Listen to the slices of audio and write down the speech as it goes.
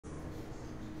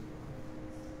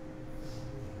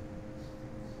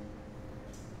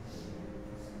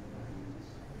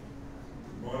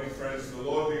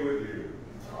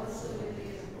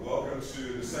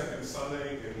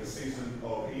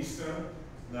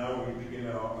now we begin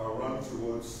our run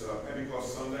towards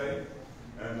Pentecost Sunday.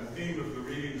 And the theme of the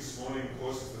reading this morning, of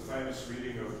course, is the famous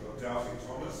reading of Doubting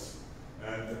Thomas.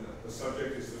 And the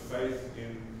subject is the faith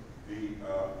in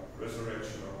the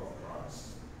resurrection of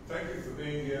Christ. Thank you for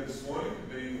being here this morning,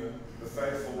 being the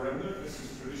faithful remnant. This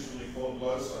is traditionally called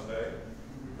Blow Sunday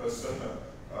because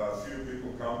few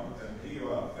people come, and here you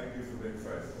are. Thank you for being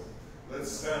faithful.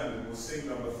 Let's stand and we'll sing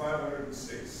number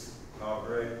 506, How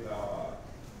Great Thou Art.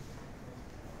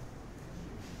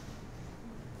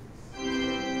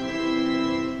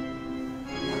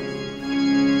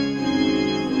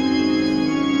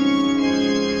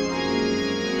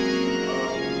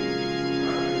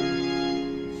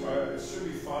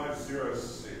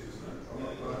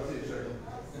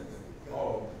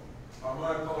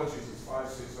 My apologies, it's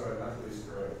 560, Natalie's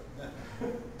correct.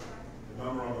 The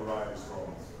number on the right is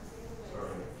wrong. Sorry.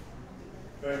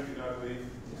 Thank you, Natalie.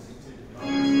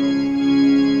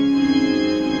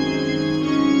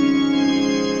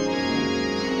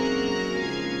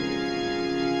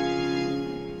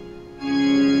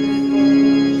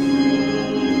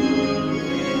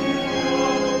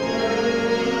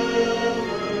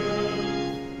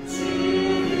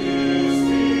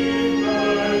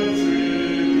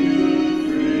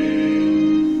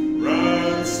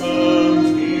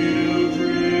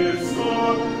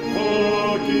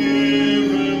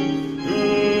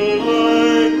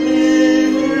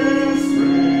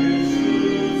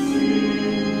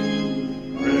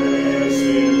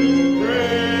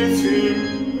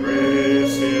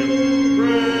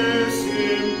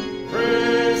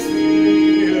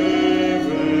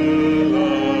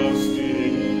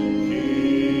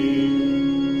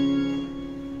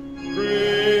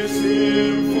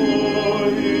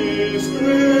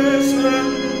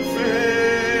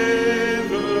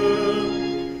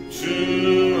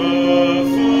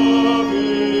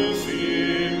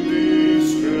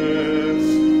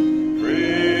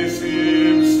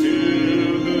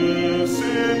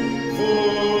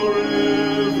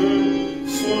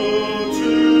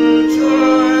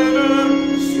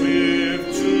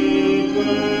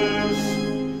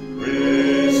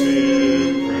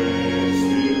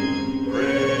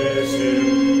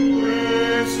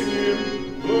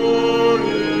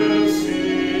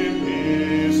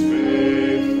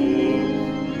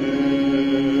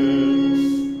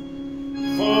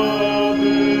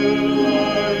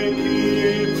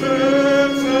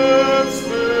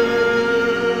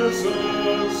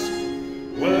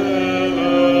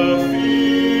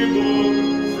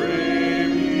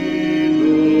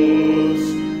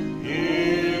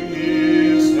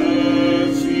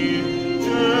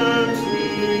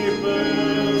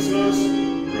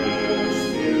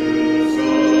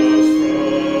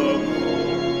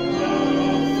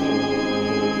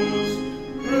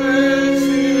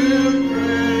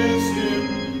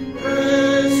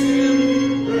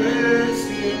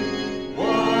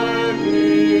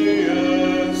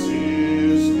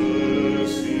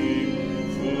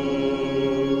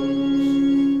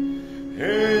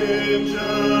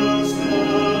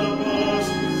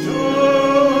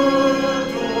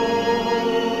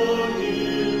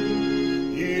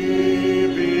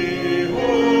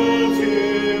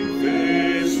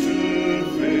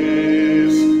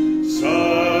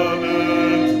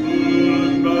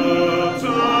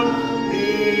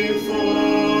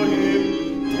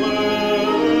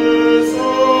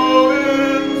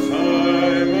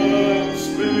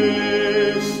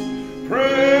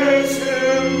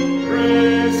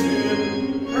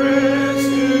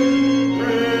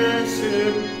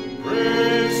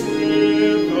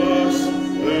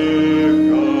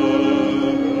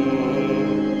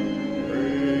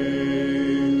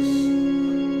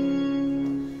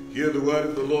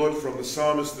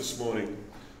 This morning.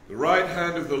 The right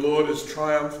hand of the Lord is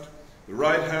triumphed, the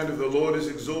right hand of the Lord is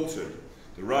exalted,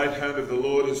 the right hand of the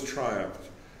Lord is triumphed.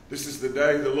 This is the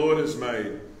day the Lord has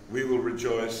made. We will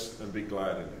rejoice and be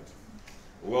glad in it.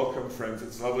 Welcome, friends.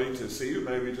 It's lovely to see you.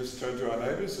 Maybe just turn to our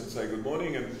neighbors and say good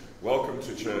morning and welcome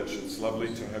to church. It's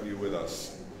lovely to have you with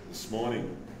us this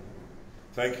morning.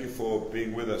 Thank you for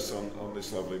being with us on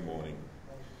this lovely morning.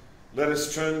 Let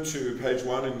us turn to page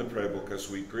 1 in the prayer book as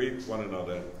we greet one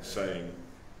another, saying,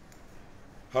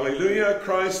 Hallelujah,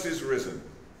 Christ is risen.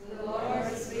 The Lord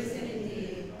is risen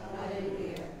indeed.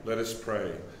 Hallelujah. Let us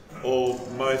pray.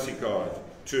 Almighty God,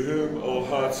 to whom all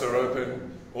hearts are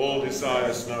open, all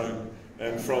desires known,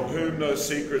 and from whom no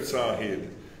secrets are hid,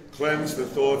 cleanse the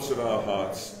thoughts of our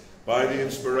hearts by the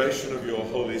inspiration of your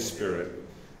Holy Spirit,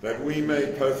 that we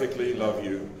may perfectly love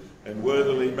you and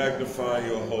worthily magnify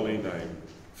your holy name,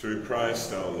 through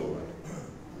Christ our Lord.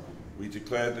 We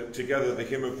declare together the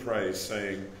hymn of praise,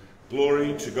 saying,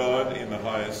 Glory to God in the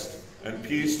highest, and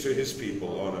peace to his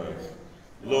people on earth.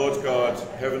 Lord God,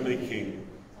 heavenly King,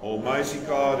 almighty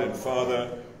God and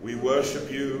Father, we worship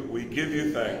you, we give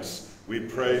you thanks, we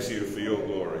praise you for your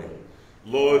glory.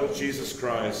 Lord Jesus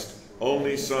Christ,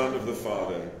 only Son of the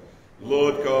Father,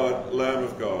 Lord God, Lamb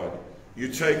of God, you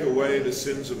take away the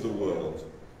sins of the world.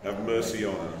 Have mercy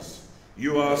on us.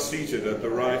 You are seated at the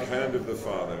right hand of the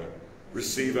Father.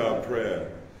 Receive our prayer.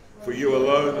 For you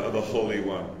alone are the Holy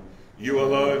One. You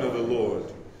alone are the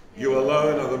Lord. You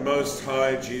alone are the Most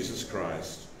High Jesus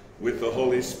Christ, with the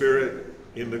Holy Spirit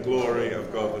in the glory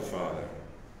of God the Father.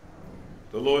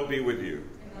 The Lord be with you.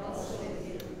 And also with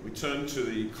you. We turn to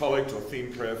the collect or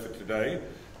theme prayer for today.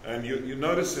 And you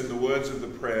notice in the words of the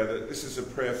prayer that this is a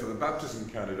prayer for the baptism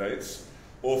candidates,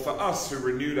 or for us who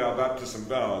renewed our baptism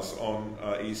vows on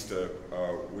Easter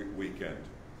weekend.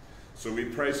 So we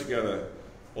pray together,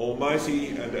 Almighty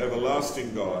and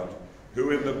everlasting God,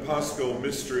 who in the Paschal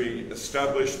mystery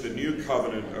established the new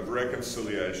covenant of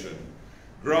reconciliation,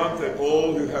 grant that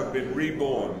all who have been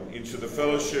reborn into the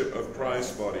fellowship of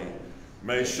Christ's body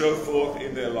may show forth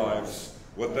in their lives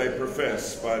what they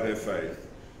profess by their faith,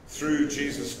 through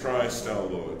Jesus Christ our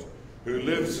Lord, who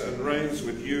lives and reigns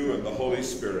with you and the Holy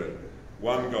Spirit,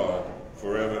 one God,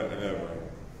 forever and ever.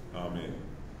 Amen.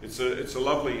 It's a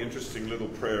lovely, interesting little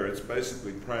prayer. It's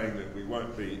basically praying that we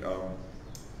won't be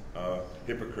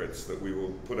hypocrites, that we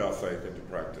will put our faith into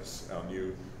practice, our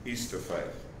new Easter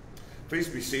faith. Please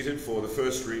be seated for the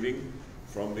first reading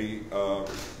from the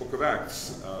book of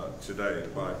Acts today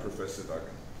by Professor Duggan.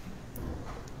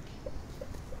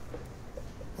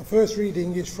 The first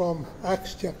reading is from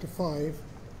Acts chapter 5,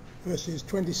 verses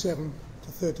 27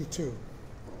 to 32.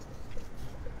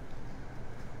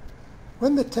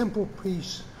 When the temple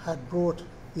priests had brought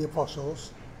the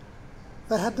apostles,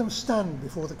 they had them stand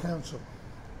before the council.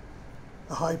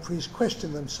 The high priest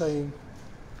questioned them, saying,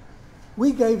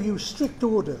 "We gave you strict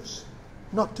orders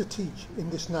not to teach in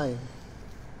this name.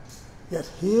 Yet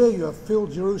here you have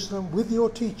filled Jerusalem with your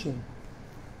teaching,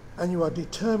 and you are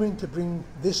determined to bring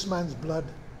this man's blood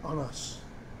on us."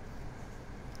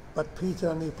 But Peter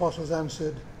and the apostles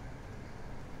answered,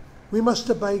 "We must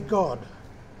obey God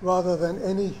rather than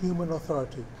any human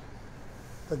authority.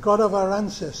 The God of our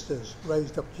ancestors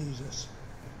raised up Jesus,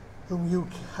 whom you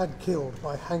had killed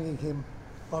by hanging him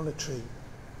on a tree.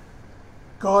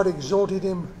 God exalted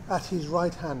him at his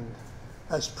right hand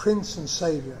as Prince and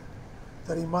Saviour,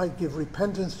 that he might give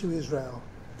repentance to Israel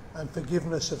and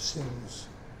forgiveness of sins.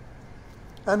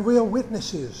 And we are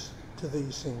witnesses to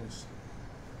these things.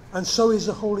 And so is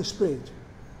the Holy Spirit,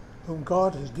 whom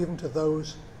God has given to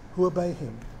those who obey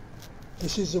him."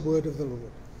 This is the word of the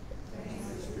Lord.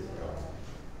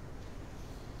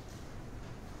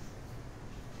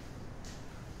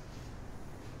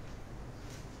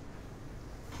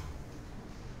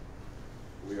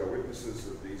 We are witnesses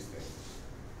of these things.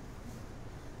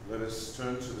 Let us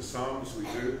turn to the Psalms we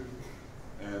do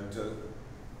and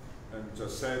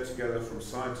say it together from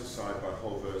side to side by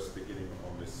whole verse beginning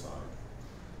on this side.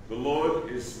 The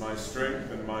Lord is my strength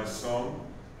and my song,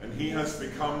 and he has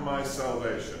become my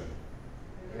salvation.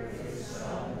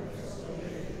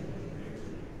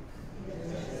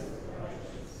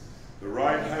 The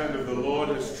right hand of the Lord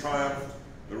has triumphed,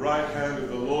 the right hand of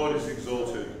the Lord is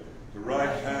exalted, the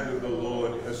right hand of the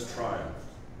Lord has triumphed.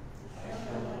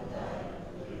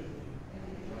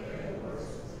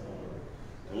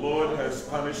 The Lord has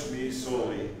punished me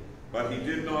sorely, but he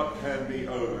did not hand me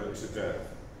over to death.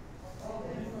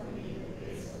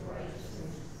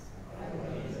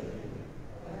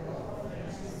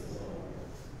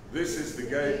 This is the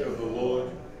gate of the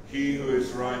Lord. He who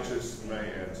is righteous may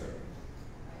enter.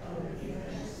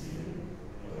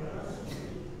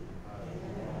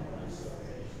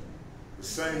 The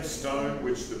same stone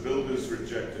which the builders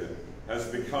rejected has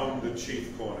become the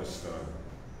chief cornerstone.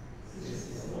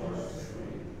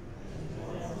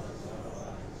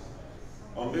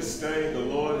 On this day the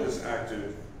Lord has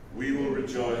acted. We will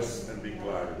rejoice and be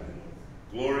glad in it.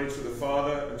 Glory to the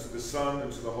Father, and to the Son,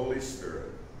 and to the Holy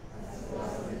Spirit.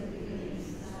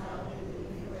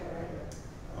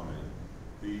 Amen.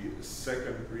 The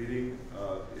second reading,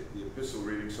 the epistle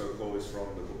reading, so-called, is from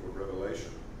the book of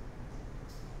Revelation.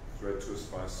 It's read to us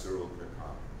by Cyril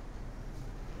Picard.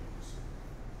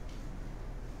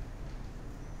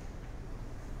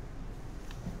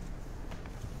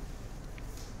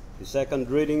 The second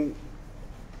reading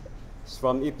is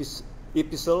from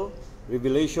Epistle,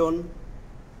 Revelation,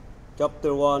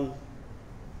 chapter 1,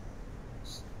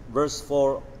 verse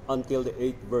 4 until the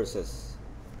 8 verses.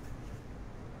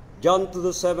 John, to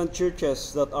the 7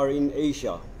 churches that are in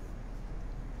Asia,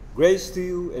 grace to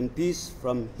you and peace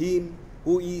from him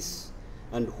who is,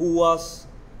 and who was,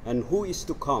 and who is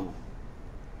to come,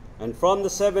 and from the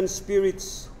 7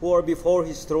 spirits who are before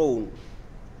his throne,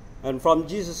 and from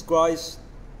Jesus Christ,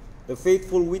 the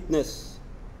faithful witness,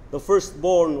 the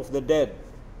firstborn of the dead,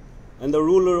 and the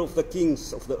ruler of the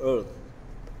kings of the earth.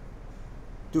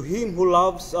 To him who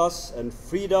loves us and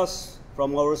freed us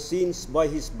from our sins by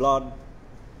his blood,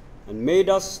 and made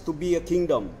us to be a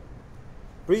kingdom,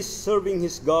 priests serving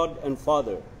his God and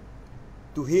Father,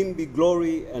 to him be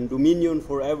glory and dominion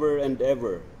forever and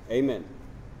ever. Amen.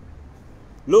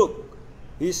 Look,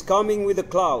 he is coming with the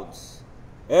clouds.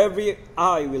 Every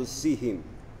eye will see him,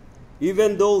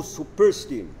 even those who pierced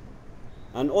him.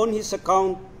 And on his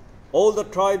account, all the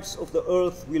tribes of the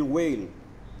earth will wail.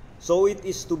 So it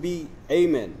is to be.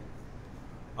 Amen.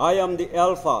 I am the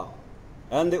Alpha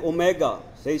and the Omega,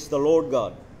 says the Lord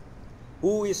God,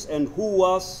 who is and who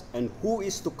was and who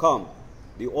is to come,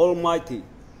 the Almighty.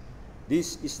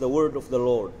 This is the word of the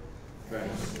Lord.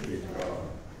 Thanks be to God.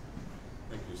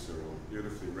 Thank you, Cyril.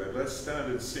 Beautifully read. Let's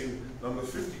stand and sing number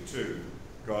 52,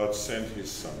 God Sent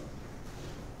His Son.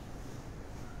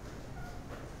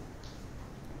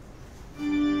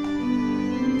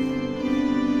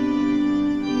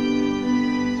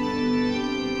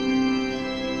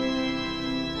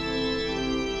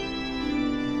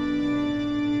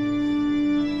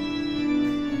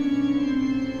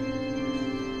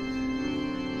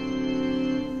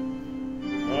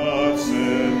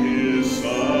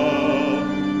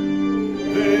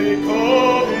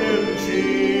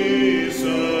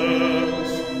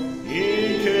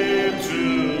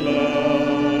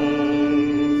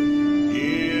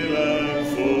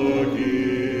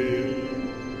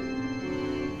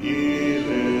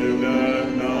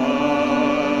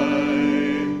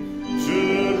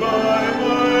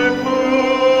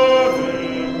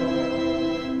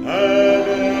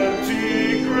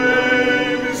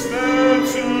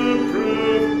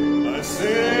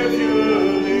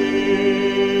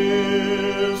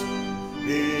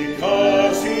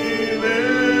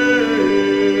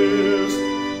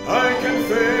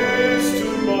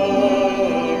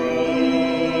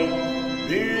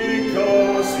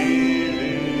 Because he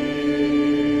lives.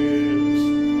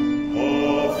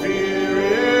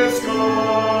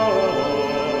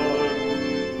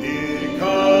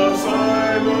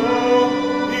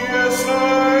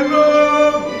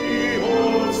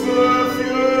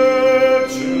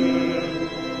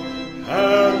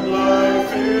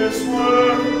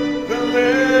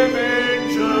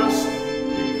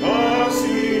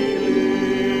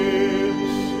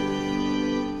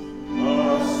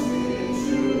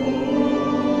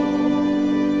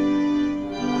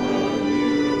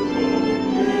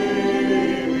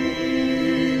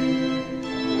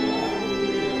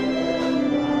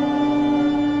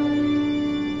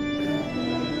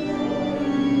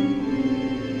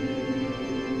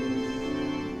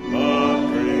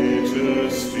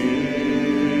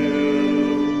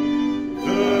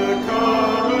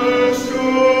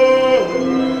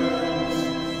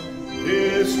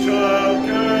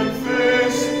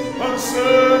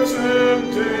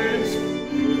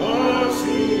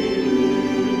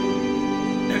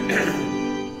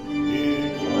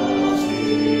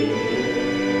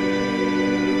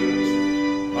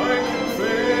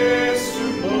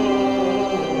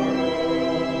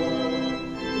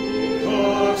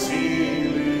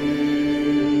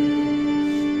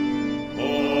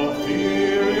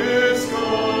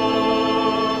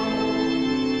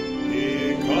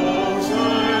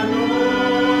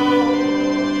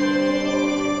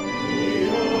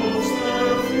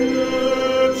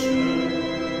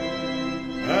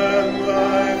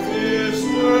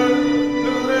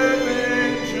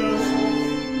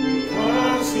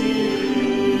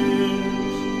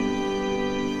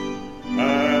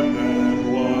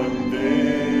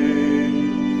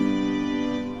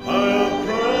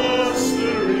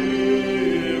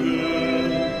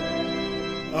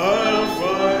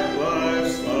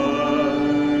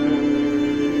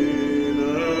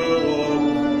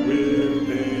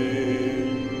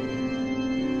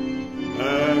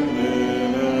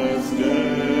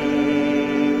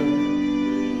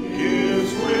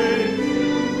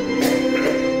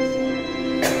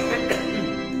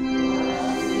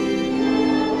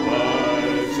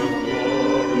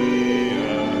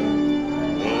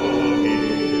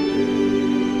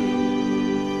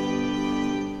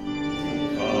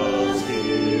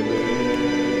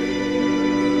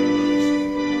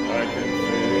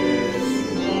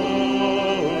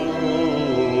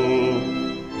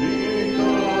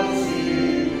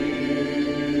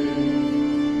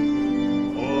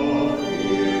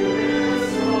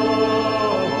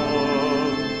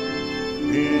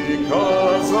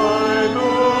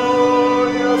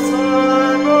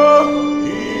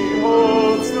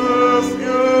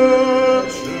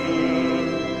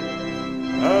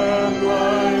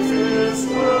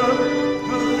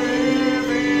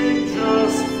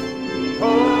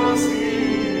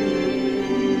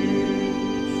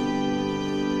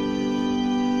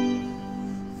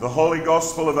 The Holy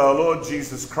Gospel of our Lord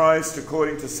Jesus Christ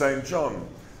according to St. John,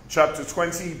 chapter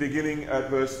 20, beginning at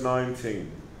verse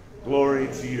 19. Glory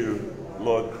to you,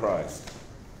 Lord Christ.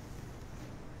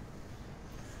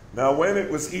 Now when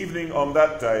it was evening on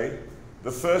that day,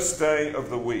 the first day of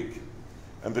the week,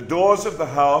 and the doors of the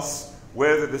house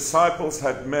where the disciples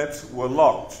had met were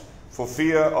locked for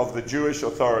fear of the Jewish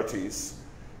authorities,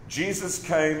 Jesus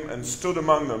came and stood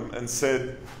among them and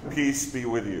said, "Peace be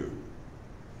with you."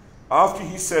 After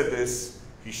he said this,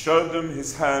 he showed them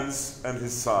his hands and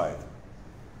his side.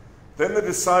 Then the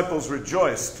disciples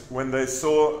rejoiced when they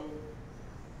saw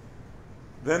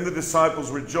the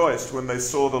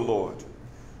Lord.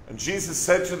 And Jesus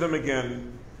said to them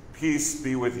again, "Peace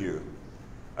be with you.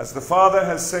 As the Father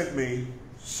has sent me,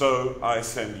 so I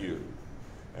send you."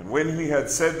 And when he had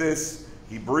said this,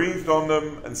 he breathed on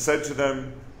them and said to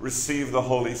them, "Receive the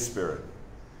Holy Spirit.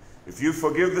 If you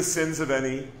forgive the sins of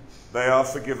any, they are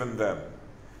forgiven them.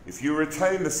 If you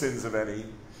retain the sins of any,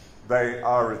 they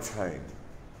are retained."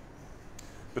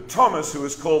 But Thomas, who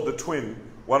was called the twin,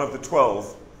 one of the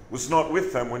 12, was not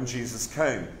with them when Jesus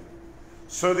came.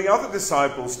 So the other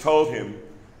disciples told him,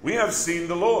 "We have seen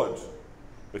the Lord."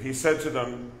 But he said to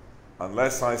them,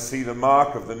 "Unless I see the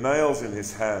mark of the nails in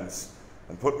his hands,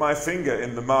 and put my finger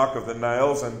in the mark of the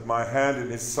nails and my hand in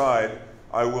his side,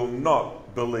 I will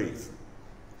not believe."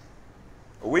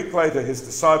 A week later, his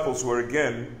disciples were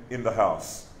again in the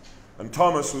house, and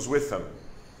Thomas was with them.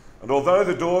 And although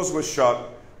the doors were shut,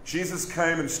 Jesus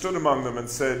came and stood among them and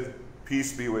said,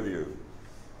 "Peace be with you."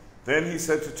 Then he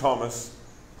said to Thomas,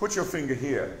 "Put your finger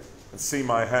here and see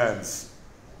my hands.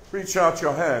 Reach out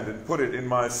your hand and put it in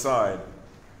my side.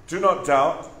 Do not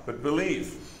doubt, but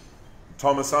believe."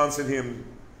 Thomas answered him,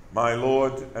 "My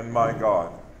Lord and my God."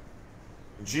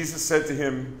 And Jesus said to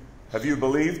him, "Have you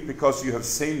believed because you have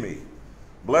seen me?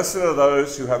 Blessed are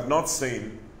those who have not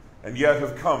seen and yet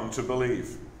have come to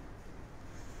believe."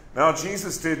 Now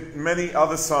Jesus did many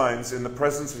other signs in the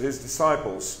presence of his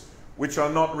disciples, which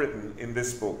are not written in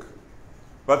this book.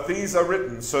 But these are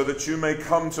written so that you may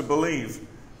come to believe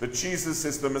that Jesus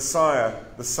is the Messiah,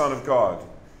 the Son of God,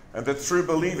 and that through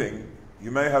believing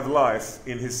you may have life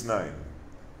in his name.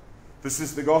 This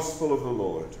is the gospel of the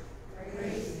Lord.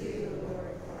 Praise to you,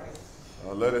 Lord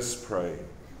Christ. Let us pray.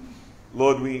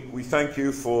 Lord, we thank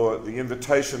you for the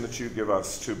invitation that you give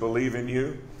us to believe in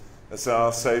you as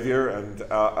our Savior and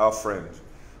our friend.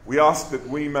 We ask that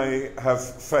we may have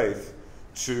faith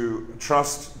to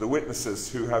trust the witnesses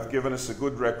who have given us a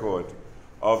good record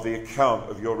of the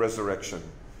account of your resurrection,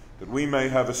 that we may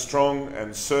have a strong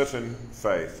and certain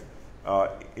faith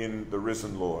in the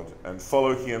risen Lord and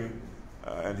follow him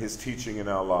and his teaching in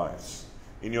our lives.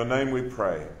 In your name we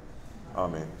pray.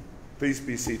 Amen. Please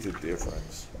be seated, dear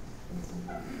friends.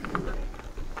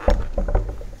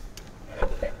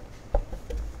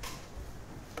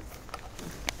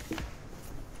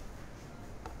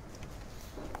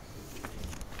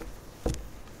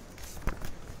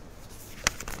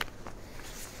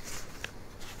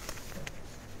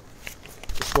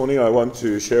 This morning I want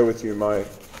to share with you my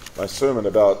sermon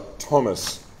about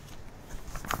Thomas.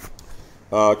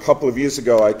 A couple of years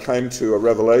ago I came to a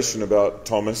revelation about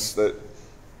Thomas that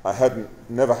I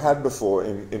never had before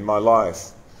in my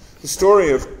life. The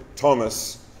story of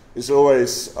Thomas is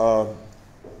always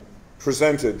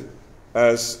presented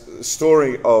as a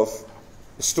story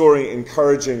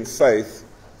encouraging faith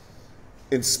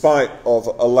in spite of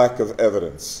a lack of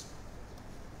evidence.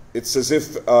 It's as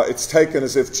if it's taken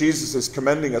as if Jesus is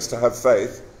commending us to have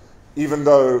faith, even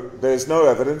though there's no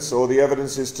evidence or the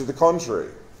evidence is to the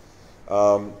contrary.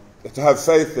 To have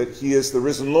faith that he is the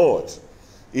risen Lord,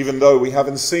 even though we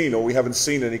haven't seen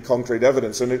any concrete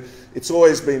evidence. And it's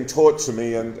always been taught to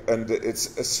me, and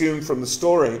it's assumed from the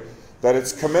story that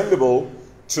it's commendable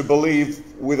to believe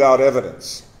without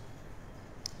evidence.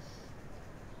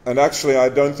 And actually, I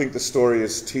don't think the story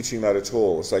is teaching that at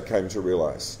all, as I came to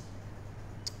realize.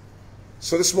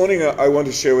 So this morning I want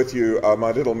to share with you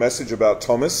my little message about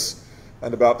Thomas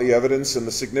and about the evidence and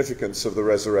the significance of the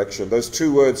resurrection. Those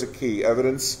two words are key: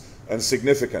 evidence and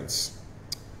significance.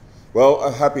 Well,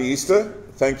 a happy Easter.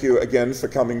 Thank you again for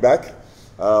coming back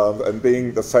and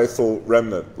being the faithful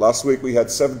remnant. Last week we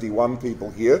had 71 people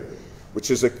here,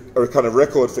 which is a kind of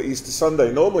record for Easter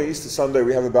Sunday. Normally Easter Sunday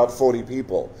we have about 40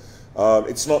 people.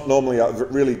 It's not normally a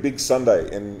really big Sunday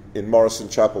in Morrison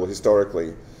Chapel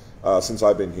historically since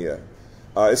I've been here.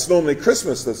 It's normally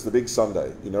Christmas that's the big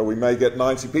Sunday. You know, we may get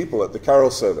 90 people at the carol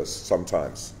service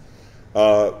sometimes.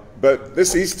 But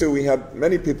this Easter we had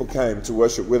many people came to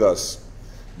worship with us.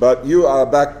 But you are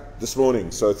back this morning,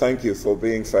 so thank you for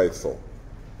being faithful.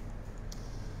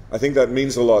 I think that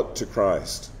means a lot to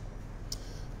Christ.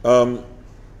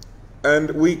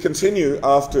 And we continue,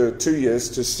 after 2 years,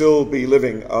 to still be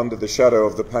living under the shadow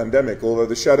of the pandemic, although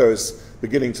the shadow is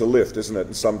beginning to lift, isn't it,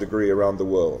 in some degree around the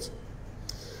world.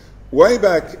 Way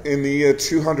back in the year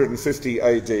 250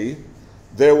 AD,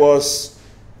 there was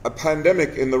a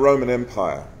pandemic in the Roman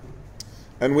Empire.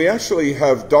 And we actually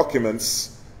have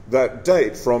documents that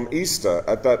date from Easter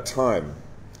at that time.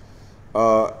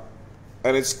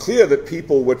 And it's clear that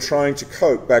people were trying to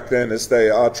cope back then as they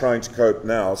are trying to cope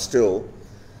now still.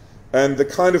 And the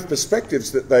kind of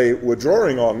perspectives that they were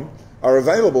drawing on are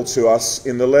available to us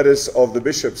in the letters of the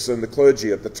bishops and the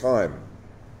clergy at the time.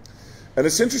 And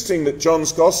it's interesting that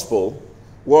John's Gospel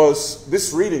was,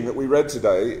 this reading that we read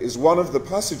today, is one of the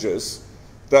passages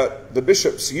that the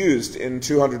bishops used in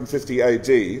 250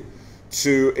 AD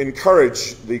to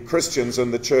encourage the Christians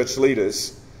and the church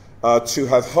leaders to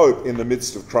have hope in the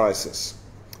midst of crisis.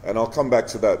 And I'll come back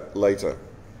to that later.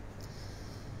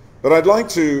 But I'd like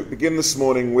to begin this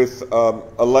morning with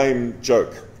a lame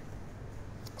joke.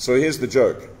 So here's the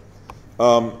joke.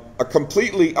 A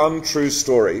completely untrue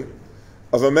story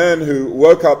of a man who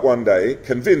woke up one day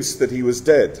convinced that he was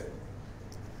dead.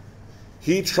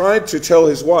 He tried to tell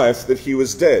his wife that he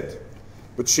was dead,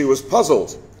 but she was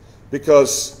puzzled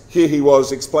because here he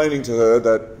was explaining to her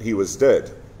that he was dead.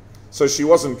 So she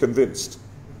wasn't convinced.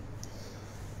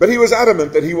 But he was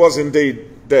adamant that he was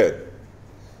indeed dead.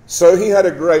 So he had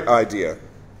a great idea.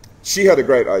 She had a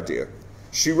great idea.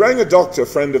 She rang a doctor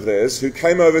friend of theirs who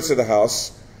came over to the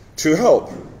house to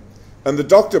help. And the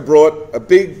doctor brought a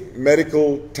big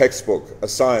medical textbook, a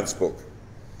science book.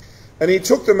 And he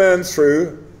took the man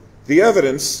through the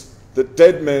evidence that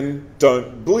dead men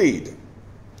don't bleed.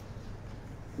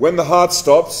 When the heart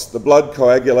stops, the blood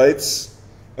coagulates,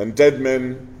 and dead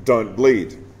men don't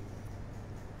bleed.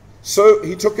 So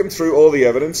he took him through all the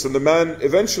evidence, and the man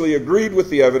eventually agreed with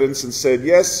the evidence and said,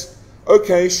 yes,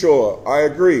 okay, sure, I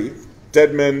agree,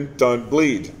 dead men don't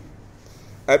bleed.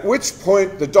 At which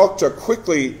point the doctor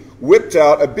quickly whipped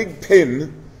out a big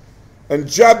pin and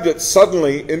jabbed it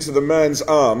suddenly into the man's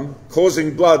arm,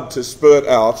 causing blood to spurt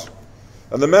out.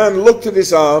 And the man looked at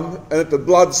his arm and at the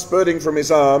blood spurting from his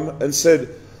arm and said,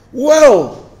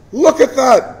 well, look at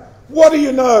that. What do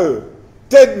you know?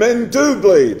 Dead men do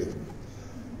bleed.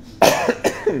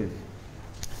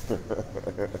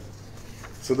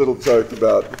 It's a little joke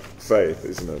about faith,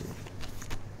 isn't it?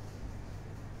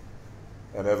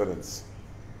 And evidence.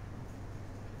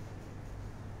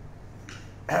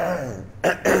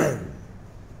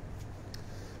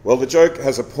 Well, the joke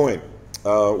has a point,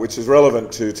 which is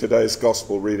relevant to today's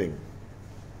gospel reading.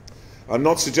 I'm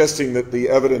not suggesting that the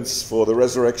evidence for the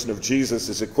resurrection of Jesus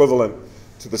is equivalent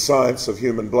to the science of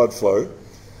human blood flow,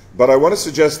 but I want to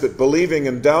suggest that believing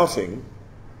and doubting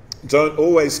don't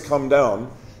always come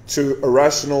down to a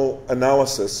rational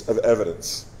analysis of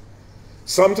evidence.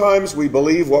 Sometimes we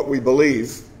believe what we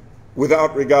believe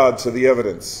without regard to the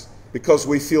evidence because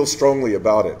we feel strongly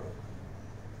about it.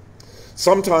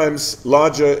 Sometimes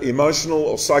larger emotional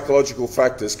or psychological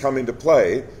factors come into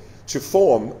play to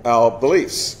form our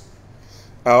beliefs.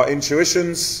 Our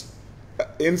intuitions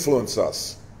influence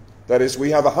us. That is,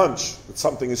 we have a hunch that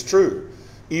something is true,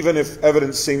 even if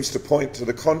evidence seems to point to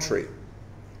the contrary.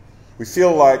 We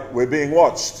feel like we're being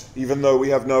watched, even though we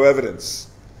have no evidence.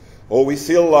 Or we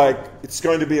feel like it's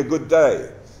going to be a good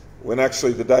day, when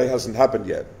actually the day hasn't happened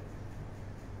yet.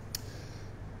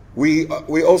 We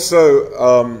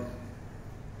also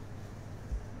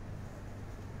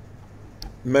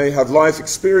may have life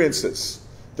experiences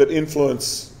that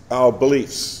influence our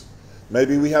beliefs.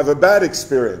 Maybe we have a bad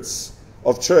experience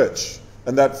of church,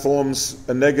 and that forms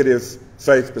a negative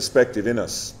faith perspective in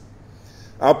us.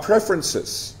 Our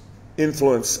preferences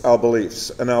influence our beliefs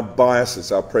and our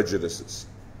biases, our prejudices.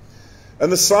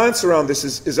 And the science around this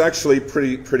is actually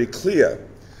pretty clear.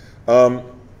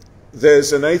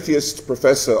 There's an atheist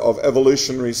professor of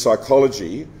evolutionary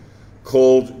psychology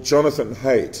called Jonathan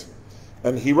Haidt,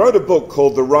 and he wrote a book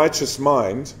called The Righteous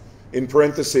Mind, in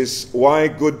parentheses, Why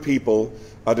Good People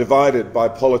Are Divided by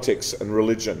Politics and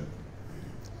Religion.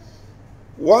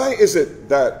 Why is it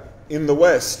that in the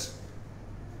West,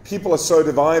 people are so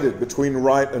divided between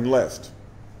right and left?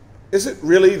 Is it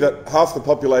really that half the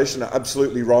population are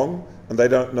absolutely wrong and they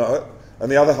don't know it, and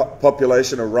the other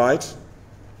population are right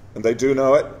and they do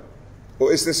know it?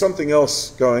 Or is there something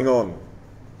else going on?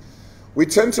 We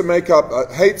tend to make up,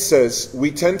 Haidt says,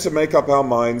 we tend to make up our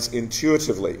minds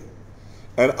intuitively.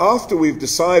 And after we've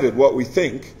decided what we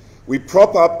think, we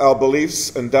prop up our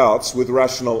beliefs and doubts with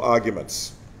rational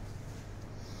arguments.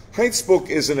 Haidt's book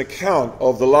is an account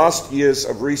of the last years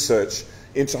of research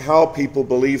into how people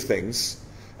believe things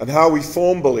and how we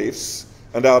form beliefs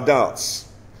and our doubts.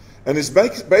 And his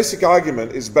basic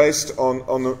argument is based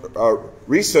on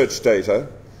research data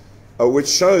which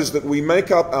shows that we make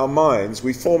up our minds,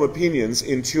 we form opinions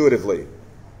intuitively.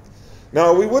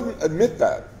 Now, we wouldn't admit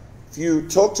that. If you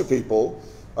talk to people,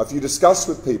 if you discuss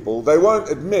with people, they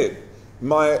won't admit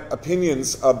my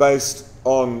opinions are based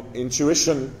on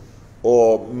intuition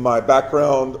or my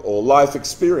background or life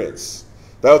experience.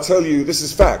 They'll tell you, this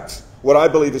is fact. What I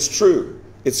believe is true.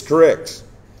 It's correct.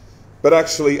 But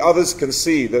actually, others can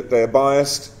see that they're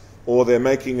biased or they're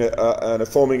making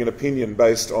forming an opinion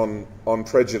based on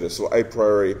prejudice or a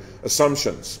priori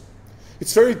assumptions.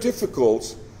 It's very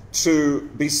difficult to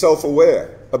be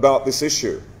self-aware about this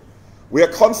issue. We are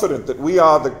confident that we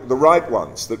are the right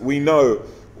ones, that we know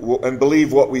and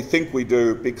believe what we think we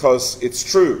do because it's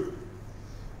true.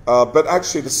 But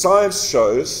actually the science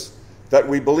shows that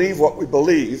we believe what we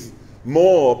believe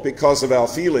more because of our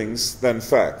feelings than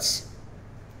facts.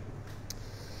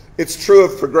 It's true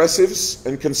of progressives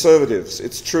and conservatives.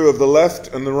 It's true of the left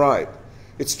and the right.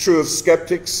 It's true of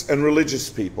skeptics and religious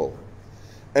people.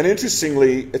 And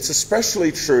interestingly, it's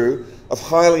especially true of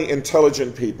highly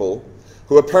intelligent people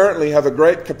who apparently have a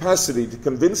great capacity to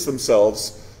convince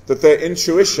themselves that their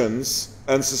intuitions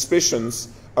and suspicions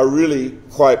are really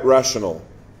quite rational.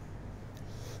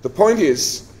 The point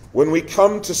is, when we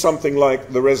come to something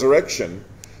like the resurrection,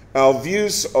 our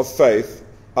views of faith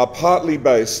are partly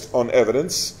based on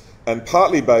evidence and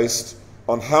partly based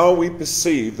on how we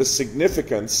perceive the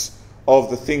significance of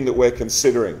the thing that we're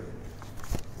considering,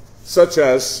 such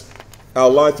as our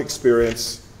life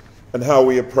experience and how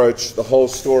we approach the whole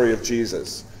story of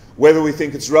Jesus, whether we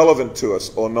think it's relevant to us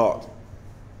or not.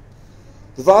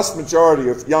 The vast majority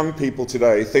of young people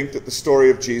today think that the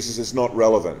story of Jesus is not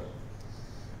relevant.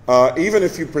 Even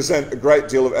if you present a great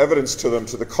deal of evidence to them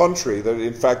to the contrary, that it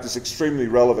in fact is extremely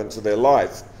relevant to their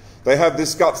life, they have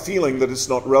this gut feeling that it's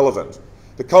not relevant.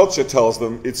 The culture tells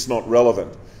them it's not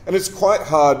relevant. And it's quite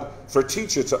hard for a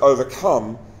teacher to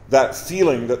overcome that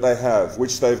feeling that they have,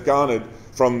 which they've garnered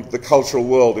from the cultural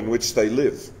world in which they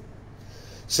live.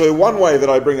 So one way that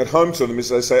I bring it home to them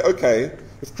is I say, okay,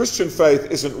 if Christian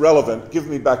faith isn't relevant, give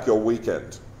me back your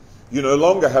weekend. You no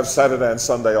longer have Saturday and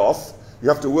Sunday off. You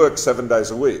have to work 7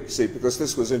 days a week. See, because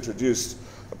this was introduced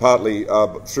partly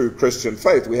through Christian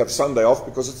faith. We have Sunday off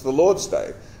because it's the Lord's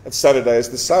Day. And Saturday is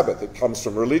the Sabbath. It comes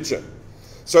from religion.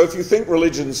 So if you think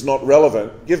religion's not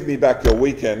relevant, give me back your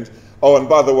weekend. Oh, and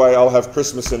by the way, I'll have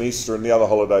Christmas and Easter and the other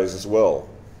holidays as well.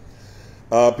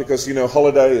 Because, you know,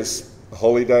 holiday is a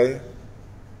holy day.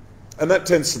 And that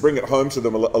tends to bring it home to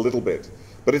them a little bit.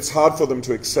 But it's hard for them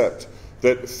to accept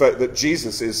that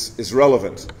Jesus is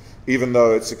relevant, even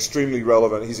though it's extremely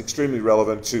relevant. He's extremely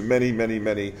relevant to many, many,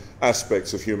 many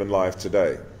aspects of human life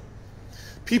today.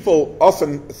 People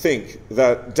often think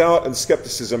that doubt and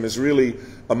skepticism is really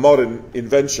a modern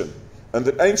invention, and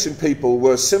that ancient people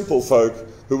were simple folk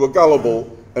who were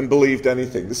gullible and believed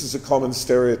anything. This is a common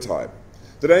stereotype,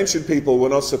 that ancient people were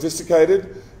not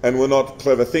sophisticated and were not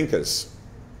clever thinkers.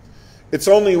 It's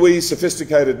only we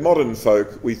sophisticated modern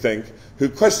folk, we think, who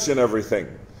question everything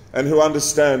and who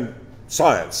understand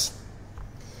science.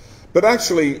 But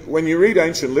actually, when you read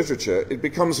ancient literature, it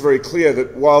becomes very clear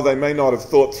that while they may not have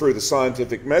thought through the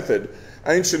scientific method,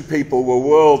 ancient people were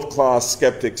world-class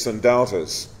skeptics and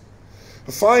doubters.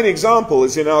 A fine example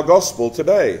is in our gospel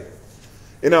today.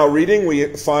 In our reading, we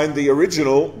find the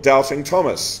original doubting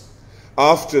Thomas.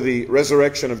 After the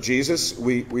resurrection of Jesus,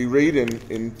 we read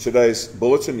in today's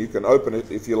bulletin, you can open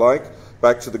it if you like,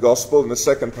 back to the gospel in the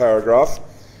second paragraph.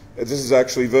 This is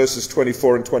actually verses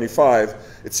 24 and 25.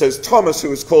 It says, Thomas,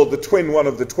 who is called the twin, one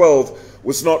of the 12,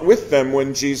 was not with them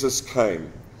when Jesus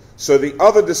came. So the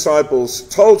other disciples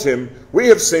told him, we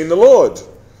have seen the Lord.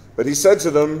 But he said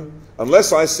to them,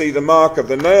 unless I see the mark of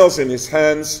the nails in his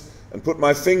hands, and put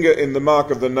my finger in the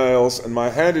mark of the nails, and my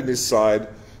hand in his side,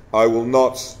 I will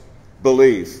not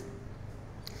believe.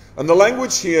 And the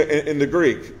language here in the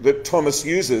Greek that Thomas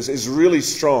uses is really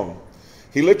strong.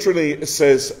 He literally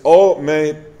says, o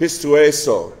me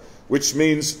pistueso, which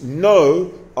means,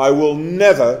 no, I will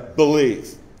never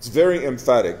believe. It's very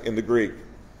emphatic in the Greek.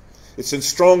 It's in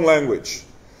strong language.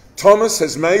 Thomas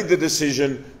has made the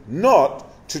decision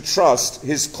not to trust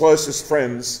his closest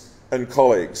friends and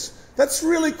colleagues. That's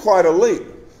really quite a leap.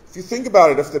 If you think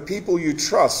about it, if the people you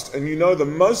trust and you know the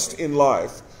most in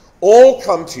life all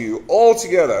come to you all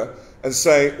together and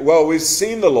say, well, we've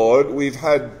seen the Lord, we've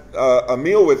had a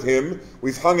meal with him,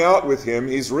 we've hung out with him,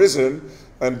 he's risen,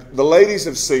 and the ladies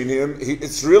have seen him,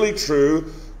 it's really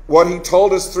true, what he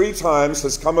told us 3 times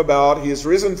has come about, he has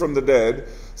risen from the dead.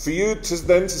 For you to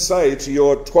then to say to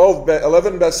your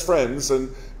 11 best friends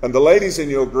and the ladies in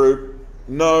your group,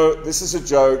 no, this is a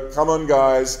joke, come on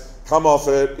guys, come off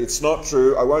it, it's not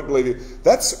true, I won't believe it.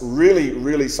 That's really,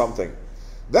 really something.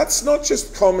 That's not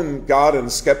just common garden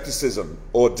skepticism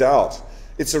or doubt.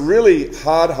 It's a really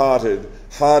hard-hearted,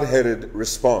 hard-headed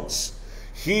response.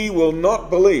 He will not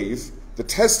believe the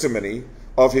testimony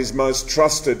of his most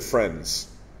trusted friends.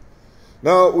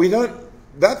 Now,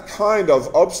 that kind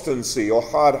of obstinacy or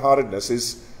hard-heartedness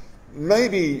is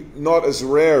maybe not as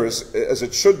rare as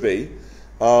it should be,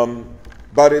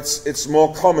 but it's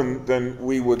more common than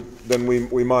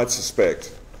we might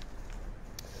suspect.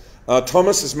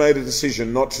 Thomas has made a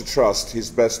decision not to trust his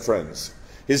best friends,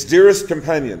 his dearest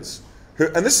companions.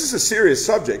 And this is a serious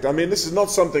subject. I mean, this is not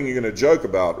something you're going to joke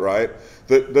about, right?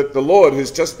 That the Lord,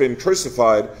 who's just been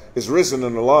crucified, is risen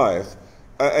and alive,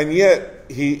 and yet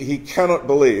he cannot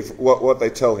believe what they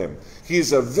tell him. He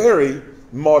is a very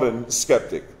modern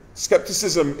skeptic.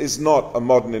 Skepticism is not a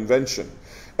modern invention.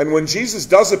 And when Jesus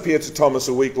does appear to Thomas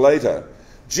a week later,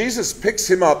 Jesus picks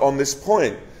him up on this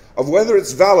point of whether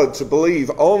it's valid to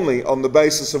believe only on the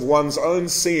basis of one's own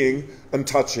seeing and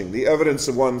touching, the evidence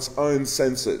of one's own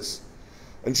senses.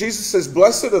 And Jesus says,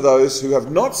 blessed are those who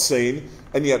have not seen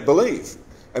and yet believe.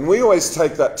 And we always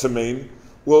take that to mean,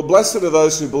 well, blessed are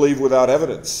those who believe without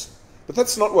evidence. But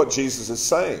that's not what Jesus is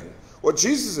saying. What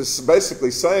Jesus is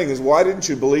basically saying is, why didn't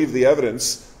you believe the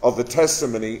evidence of the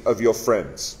testimony of your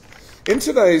friends? In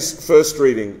today's first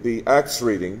reading, the Acts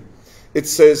reading, it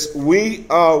says, we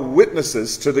are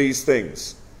witnesses to these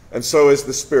things, and so is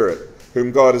the Spirit,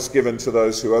 whom God has given to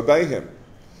those who obey him.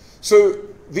 So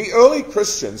the early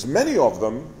Christians, many of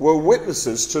them, were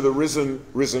witnesses to the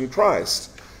risen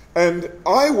Christ. And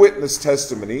eyewitness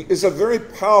testimony is a very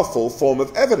powerful form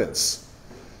of evidence.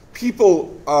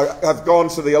 People have gone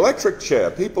to the electric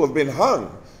chair. People have been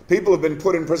hung. People have been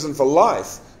put in prison for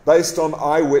life based on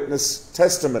eyewitness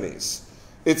testimonies.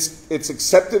 It's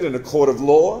accepted in a court of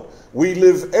law. We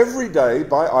live every day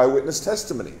by eyewitness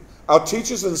testimony. Our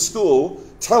teachers in school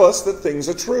tell us that things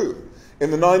are true.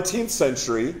 In the 19th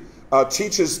century,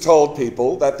 teachers told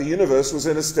people that the universe was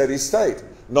in a steady state,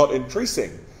 not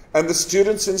increasing. And the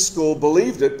students in school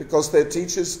believed it because their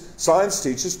teachers, science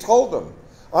teachers, told them.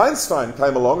 Einstein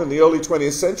came along in the early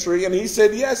 20th century and he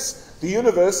said, yes, the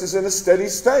universe is in a steady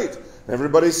state. And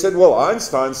everybody said, well,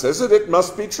 Einstein says it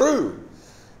must be true.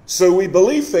 So we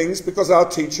believe things because our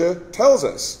teacher tells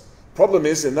us. Problem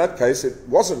is, in that case, it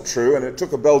wasn't true, and it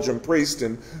took a Belgian priest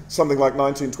in something like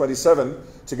 1927,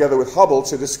 together with Hubble,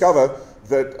 to discover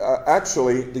that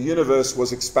actually the universe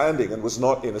was expanding and was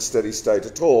not in a steady state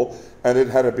at all, and it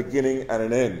had a beginning and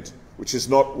an end, which is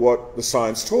not what the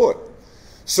science taught.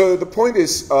 So the point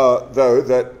is, though,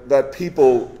 that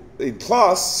people in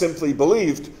class simply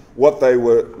believed what they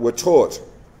were taught.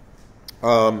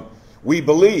 We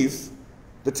believe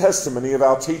the testimony of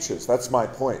our teachers. That's my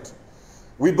point.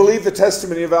 We believe the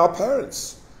testimony of our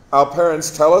parents. Our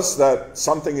parents tell us that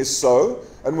something is so,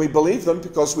 and we believe them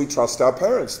because we trust our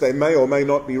parents. They may or may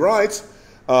not be right,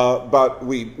 but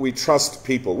we trust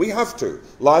people. We have to.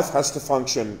 Life has to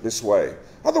function this way.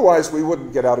 Otherwise, we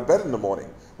wouldn't get out of bed in the morning.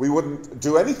 We wouldn't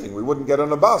do anything. We wouldn't get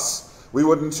on a bus. We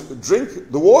wouldn't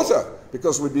drink the water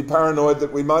because we'd be paranoid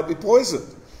that we might be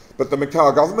poisoned. But the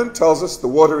Macau government tells us the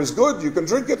water is good, you can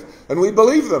drink it, and we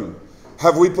believe them.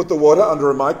 Have we put the water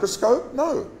under a microscope?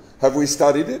 No. Have we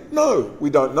studied it? No. We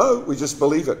don't know. We just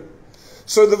believe it.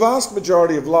 So the vast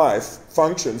majority of life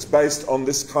functions based on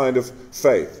this kind of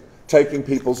faith, taking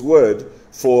people's word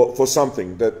for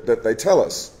something that they tell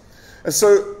us. And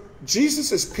so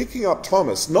Jesus is picking up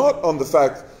Thomas not on the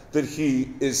fact that he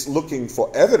is looking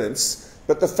for evidence,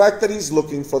 but the fact that he's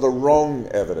looking for the wrong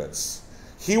evidence.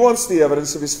 He wants the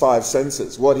evidence of his five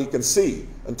senses, what he can see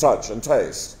and touch and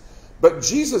taste. But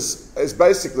Jesus is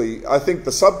basically, I think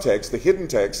the subtext, the hidden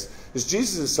text, is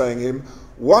Jesus is saying to him,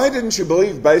 why didn't you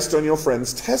believe based on your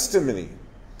friend's testimony?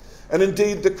 And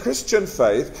indeed, the Christian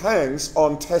faith hangs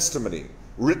on testimony,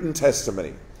 written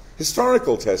testimony,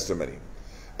 historical testimony.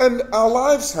 And our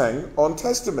lives hang on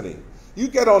testimony. You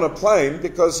get on a plane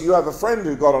because you have a friend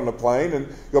who got on a plane and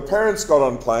your parents got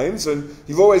on planes, and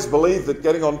you've always believed that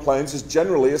getting on planes is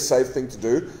generally a safe thing to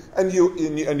do, and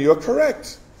you're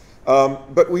correct.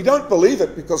 But we don't believe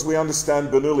it because we understand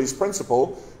Bernoulli's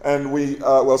principle, and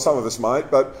well, some of us might,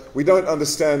 but we don't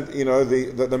understand,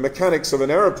 the mechanics of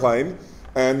an aeroplane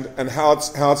and how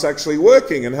it's actually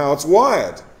working and how it's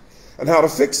wired and how to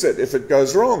fix it if it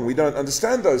goes wrong. We don't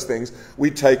understand those things.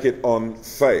 We take it on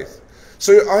faith.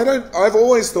 So I've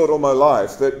always thought all my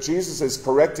life that Jesus is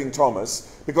correcting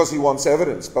Thomas because he wants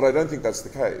evidence, but I don't think that's the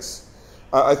case.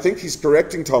 I think he's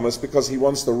correcting Thomas because he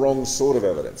wants the wrong sort of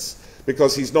evidence,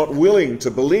 because he's not willing to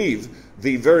believe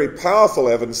the very powerful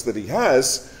evidence that he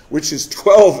has, which is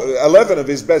 11 of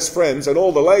his best friends and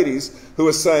all the ladies who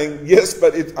are saying, yes,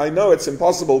 but I know it's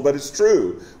impossible, but it's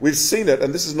true. We've seen it,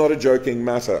 and this is not a joking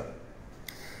matter.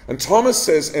 And Thomas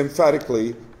says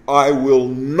emphatically, I will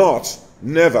never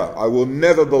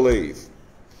believe.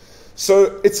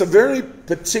 So it's a very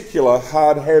particular,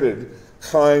 hard-headed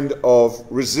kind of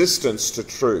resistance to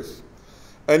truth.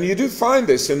 And you do find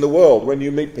this in the world when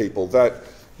you meet people, that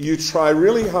you try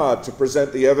really hard to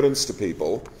present the evidence to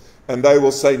people, and they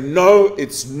will say, no,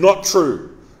 it's not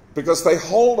true, because they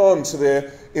hold on to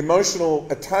their emotional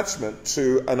attachment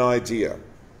to an idea.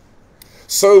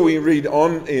 So we read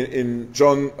on in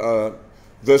John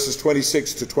verses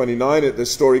 26 to 29. The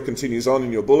story continues on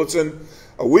in your bulletin.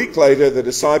 A week later, the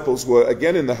disciples were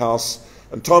again in the house,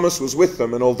 and Thomas was with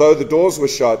them. And although the doors were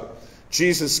shut,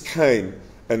 Jesus came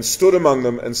and stood among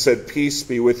them and said, peace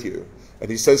be with you. And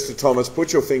he says to Thomas,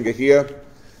 put your finger here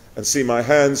and see my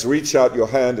hands. Reach out your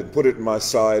hand and put it in my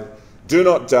side. Do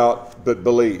not doubt, but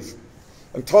believe.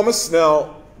 And Thomas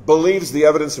now believes the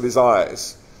evidence of his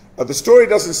eyes. The story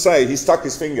doesn't say he stuck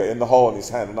his finger in the hole in his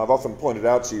hand, and I've often pointed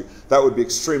out to you that would be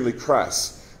extremely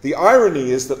crass. The irony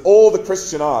is that all the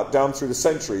Christian art down through the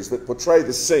centuries that portray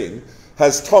this scene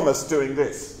has Thomas doing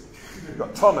this. You've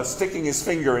got Thomas sticking his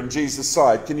finger in Jesus'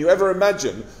 side. Can you ever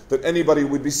imagine that anybody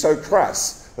would be so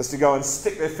crass as to go and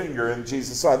stick their finger in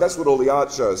Jesus' side? That's what all the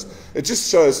art shows. It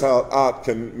just shows how art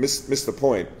can miss the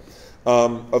point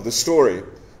of the story.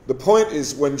 The point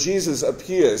is, when Jesus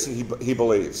appears, he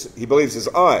believes. He believes his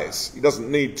eyes. He doesn't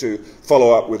need to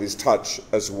follow up with his touch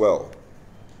as well.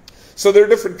 So there are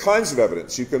different kinds of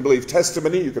evidence. You can believe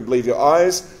testimony, you can believe your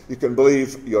eyes, you can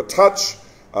believe your touch,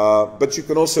 but you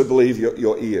can also believe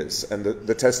your ears and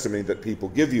the testimony that people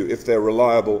give you if they're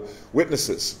reliable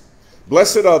witnesses.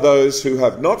 Blessed are those who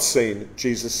have not seen,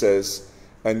 Jesus says,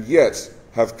 and yet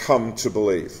have come to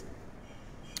believe.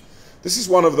 This is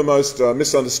one of the most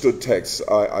misunderstood texts,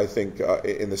 I think,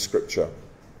 in the Scripture.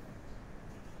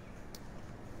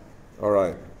 All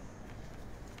right.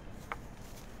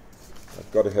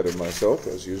 I've got ahead of myself,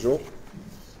 as usual.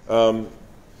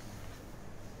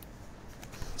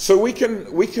 So we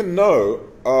can know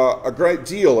a great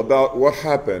deal about what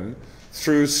happened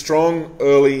through strong,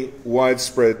 early,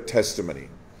 widespread testimony.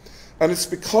 And it's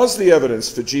because the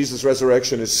evidence for Jesus'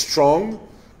 resurrection is strong,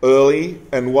 early,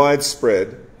 and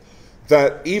widespread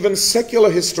that even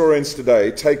secular historians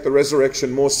today take the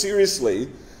resurrection more seriously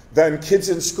than kids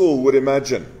in school would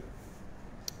imagine.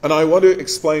 And I want to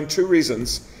explain two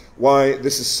reasons why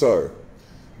this is so.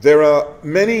 There are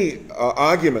many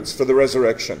arguments for the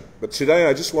resurrection, but today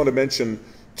I just want to mention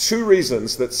two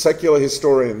reasons that secular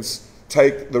historians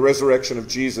take the resurrection of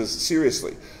Jesus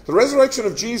seriously. The resurrection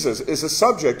of Jesus is a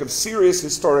subject of serious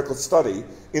historical study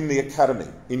in the academy,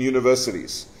 in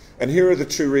universities. And here are the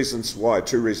two reasons why,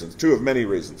 two of many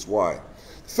reasons why.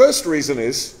 The first reason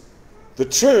is the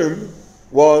tomb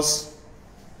was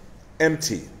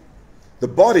empty. The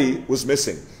body was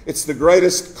missing. It's the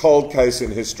greatest cold case in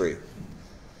history.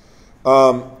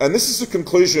 And this is a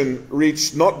conclusion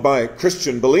reached not by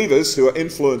Christian believers who are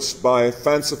influenced by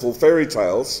fanciful fairy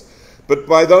tales, but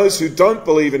by those who don't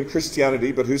believe in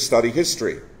Christianity but who study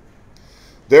history.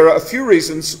 There are a few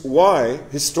reasons why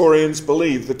historians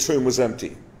believe the tomb was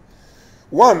empty.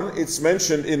 One, it's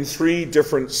mentioned in three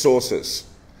different sources.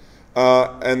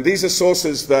 And these are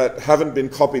sources that haven't been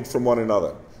copied from one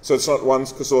another. So it's not one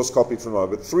source copied from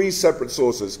another, but three separate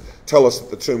sources tell us that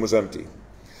the tomb was empty.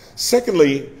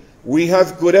 Secondly, we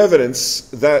have good evidence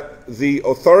that the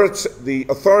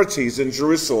authorities in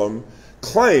Jerusalem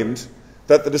claimed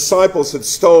that the disciples had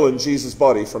stolen Jesus'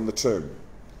 body from the tomb.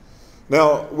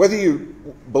 Now, whether you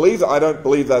believe that, I don't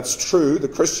believe that's true. The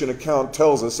Christian account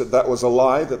tells us that that was a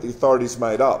lie that the authorities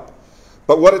made up.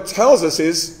 But what it tells us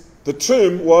is the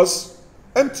tomb was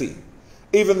empty.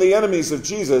 Even the enemies of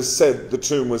Jesus said the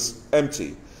tomb was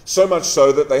empty. So much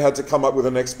so that they had to come up with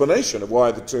an explanation of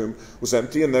why the tomb was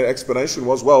empty. And their explanation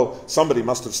was, well, somebody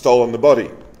must have stolen the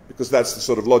body, because that's the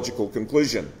sort of logical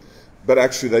conclusion. But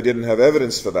actually they didn't have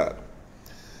evidence for that.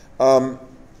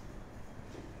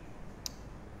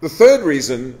 The third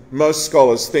reason most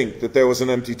scholars think that there was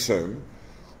an empty tomb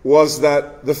was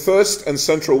that the first and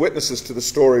central witnesses to the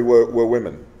story were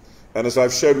women. And as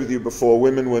I've shared with you before,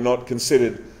 women were not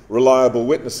considered reliable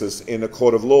witnesses in a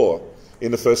court of law in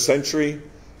the first century.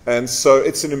 And so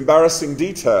it's an embarrassing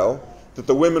detail that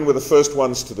the women were the first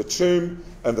ones to the tomb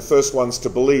and the first ones to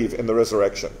believe in the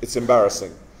resurrection. It's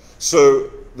embarrassing. So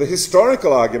the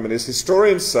historical argument is,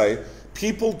 historians say,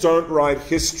 people don't write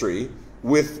history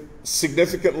with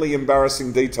significantly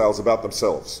embarrassing details about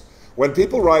themselves. When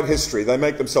people write history, they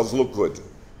make themselves look good.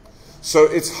 So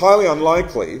it's highly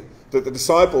unlikely that the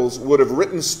disciples would have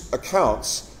written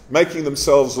accounts making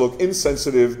themselves look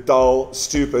insensitive, dull,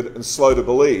 stupid, and slow to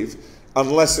believe,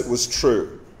 unless it was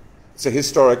true. It's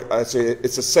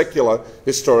a secular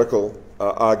historical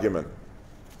argument.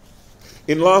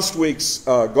 In last week's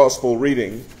Gospel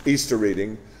reading, Easter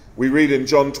reading, we read in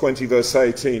John 20, verse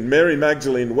 18, Mary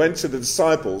Magdalene went to the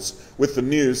disciples with the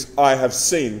news, I have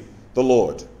seen the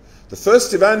Lord. The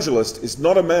first evangelist is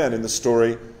not a man in the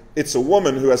story, it's a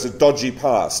woman who has a dodgy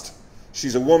past.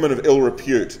 She's a woman of ill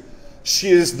repute. She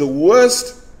is the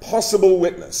worst possible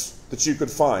witness that you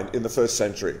could find in the first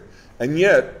century. And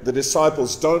yet, the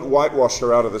disciples don't whitewash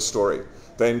her out of the story.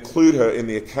 They include her in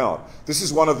the account. This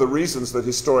is one of the reasons that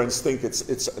historians think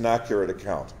it's an accurate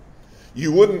account.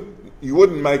 You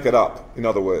wouldn't make it up, in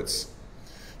other words.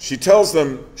 She tells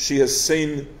them she has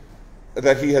seen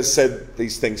that he has said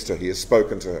these things to her, he has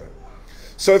spoken to her.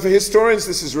 So for historians,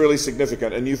 this is really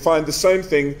significant, and you find the same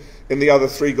thing in the other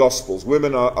three Gospels.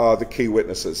 Women are the key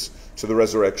witnesses to the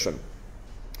resurrection.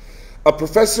 A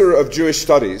professor of Jewish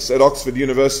studies at Oxford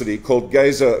University called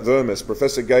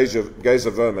Professor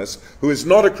Geza Vermes, who is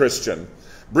not a Christian,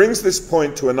 brings this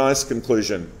point to a nice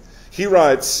conclusion. He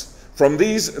writes, from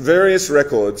these various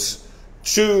records,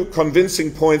 two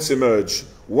convincing points emerge,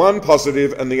 one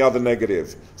positive and the other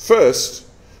negative. First,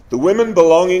 the women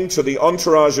belonging to the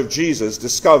entourage of Jesus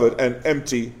discovered an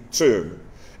empty tomb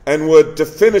and were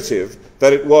definitive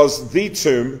that it was the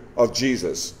tomb of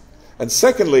Jesus. And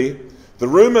secondly, the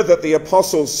rumor that the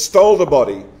apostles stole the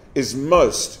body is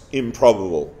most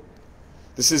improbable.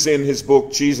 This is in his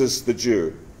book, Jesus the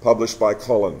Jew, published by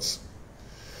Collins.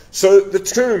 So the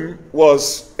tomb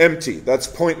was empty. That's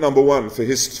point number one for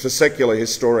secular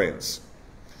historians.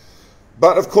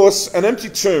 But of course, an empty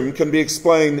tomb can be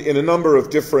explained in a number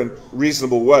of different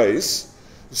reasonable ways.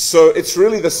 So it's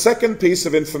really the second piece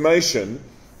of information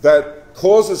that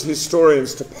causes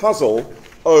historians to puzzle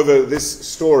over this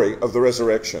story of the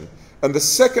resurrection. And the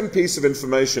second piece of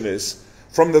information is,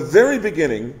 from the very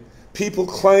beginning, people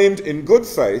claimed in good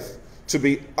faith to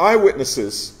be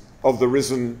eyewitnesses of the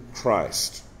risen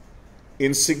Christ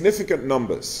in significant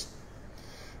numbers.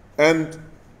 And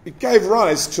it gave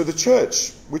rise to the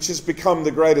church, which has become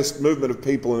the greatest movement of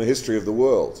people in the history of the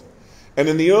world. And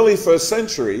in the early first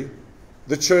century,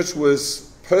 the church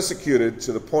was persecuted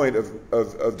to the point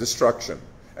of destruction.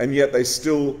 And yet they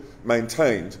still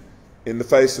maintained, in the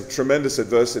face of tremendous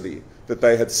adversity, that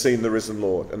they had seen the risen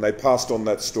Lord, and they passed on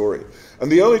that story.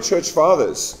 And the early church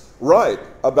fathers write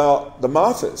about the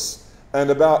martyrs and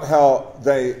about how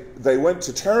they went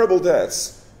to terrible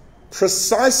deaths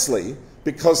precisely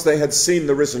because they had seen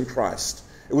the risen Christ.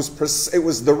 It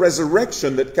was the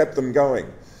resurrection that kept them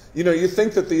going. You know, you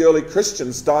think that the early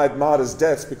Christians died martyrs'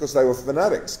 deaths because they were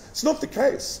fanatics. It's not the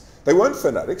case. They weren't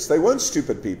fanatics. They weren't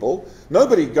stupid people.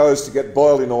 Nobody goes to get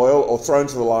boiled in oil or thrown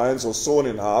to the lions or sawn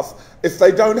in half if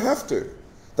they don't have to.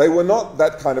 They were not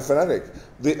that kind of fanatic.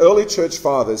 The early church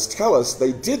fathers tell us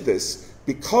they did this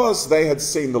because they had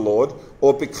seen the Lord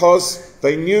or because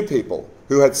they knew people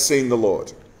who had seen the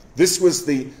Lord. This was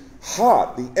the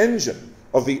heart, the engine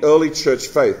of the early church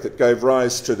faith that gave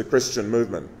rise to the Christian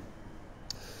movement.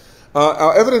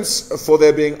 Our evidence for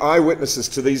there being eyewitnesses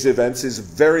to these events is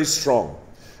very strong.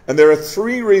 And there are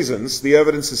three reasons the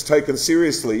evidence is taken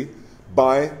seriously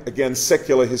by, again,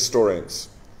 secular historians.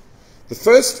 The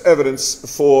first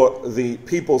evidence for the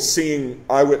people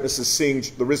eyewitnesses seeing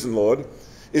the risen Lord,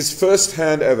 is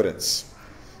first-hand evidence.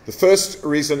 The first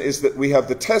reason is that we have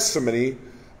the testimony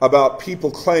about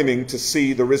people claiming to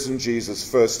see the risen Jesus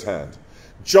firsthand.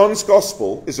 John's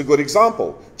Gospel is a good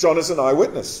example. John is an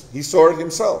eyewitness. He saw it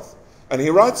himself, and he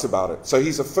writes about it. So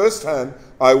he's a first-hand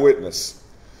eyewitness.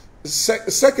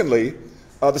 Secondly,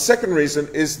 the second reason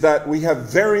is that we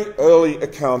have very early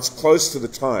accounts close to the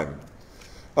time.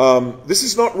 This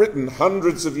is not written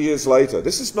hundreds of years later.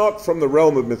 This is not from the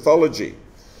realm of mythology.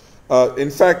 In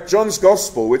fact, John's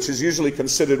Gospel, which is usually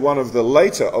considered one of the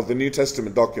later of the New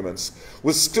Testament documents,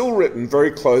 was still written very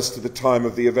close to the time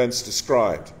of the events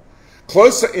described.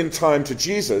 Closer in time to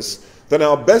Jesus than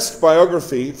our best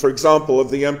biography, for example,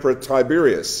 of the Emperor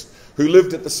Tiberius, who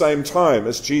lived at the same time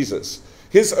as Jesus.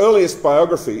 His earliest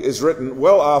biography is written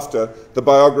well after the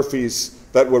biographies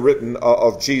that were written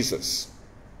of Jesus.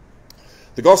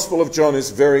 The Gospel of John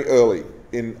is very early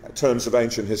in terms of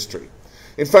ancient history.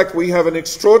 In fact, we have an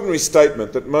extraordinary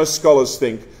statement that most scholars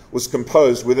think was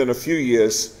composed within a few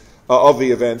years of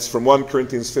the events from 1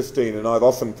 Corinthians 15, and I've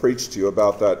often preached to you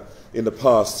about that in the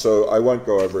past, so I won't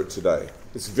go over it today.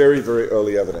 It's very, very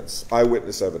early evidence,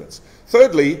 eyewitness evidence.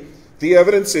 Thirdly, the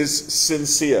evidence is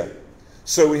sincere.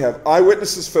 So we have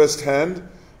eyewitnesses firsthand.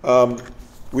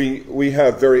 We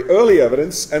have very early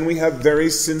evidence, and we have very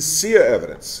sincere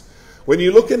evidence. When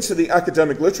you look into the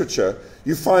academic literature,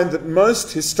 you find that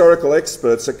most historical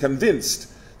experts are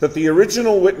convinced that the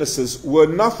original witnesses were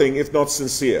nothing if not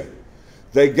sincere.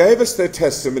 They gave us their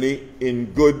testimony in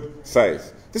good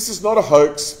faith. This is not a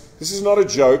hoax. This is not a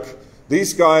joke.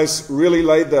 These guys really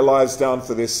laid their lives down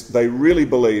for this. They really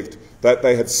believed that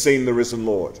they had seen the risen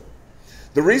Lord.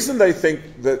 The reason they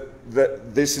think that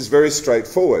this is very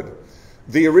straightforward,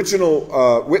 the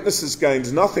original witnesses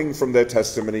gained nothing from their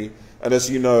testimony, and as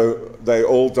you know, they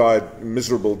all died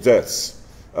miserable deaths.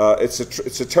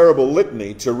 It's a terrible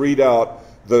litany to read out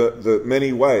the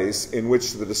many ways in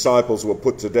which the disciples were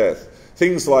put to death.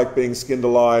 Things like being skinned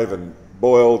alive and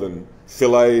boiled and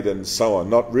filleted and so on.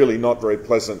 Not very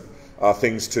pleasant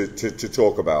things to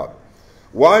talk about.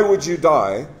 Why would you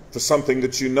die for something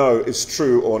that you know is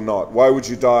true or not? Why would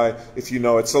you die if you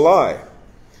know it's a lie?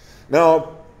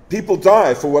 Now, people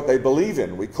die for what they believe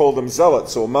in. We call them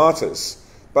zealots or martyrs.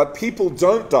 But people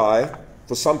don't die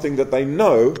for something that they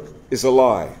know is a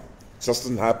lie. It just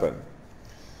doesn't happen.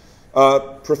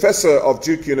 Professor of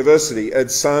Duke University,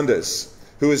 Ed Sanders,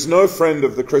 who is no friend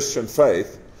of the Christian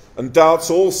faith and doubts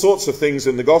all sorts of things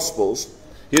in the Gospels,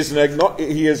 he is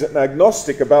an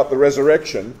agnostic about the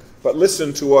resurrection, but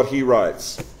listen to what he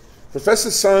writes.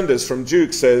 Professor Sanders from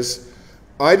Duke says,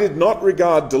 I do not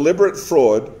regard deliberate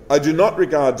fraud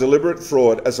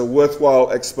as a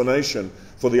worthwhile explanation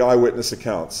for the eyewitness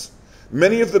accounts.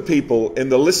 Many of the people in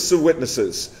the lists of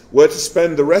witnesses were to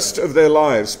spend the rest of their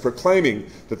lives proclaiming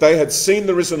that they had seen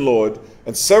the risen Lord,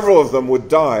 and several of them would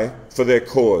die for their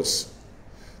cause.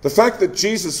 The fact that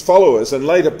Jesus' followers, and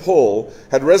later Paul,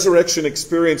 had resurrection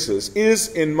experiences is,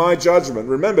 in my judgment,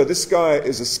 remember this guy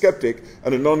is a skeptic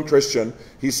and a non-Christian,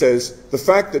 he says, the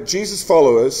fact that Jesus'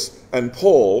 followers and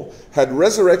Paul had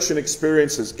resurrection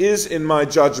experiences is, in my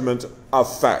judgment, a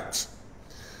fact.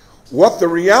 What the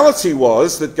reality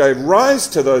was that gave rise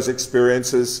to those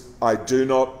experiences, I do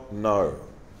not know.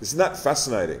 Isn't that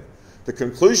fascinating? The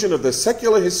conclusion of the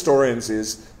secular historians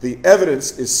is the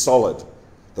evidence is solid.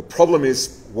 The problem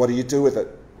is, what do you do with it?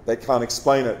 They can't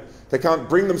explain it. They can't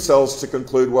bring themselves to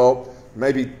conclude, well,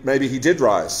 maybe he did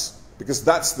rise, because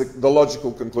that's the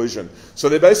logical conclusion. So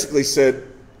they basically said,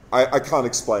 I can't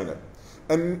explain it.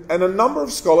 And a number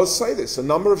of scholars say this. A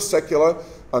number of secular,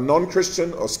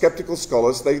 non-Christian or skeptical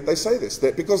scholars, they say this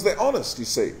because they're honest, you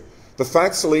see. The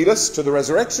facts lead us to the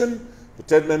resurrection, but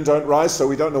dead men don't rise, so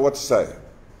we don't know what to say.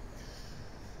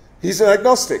 He's an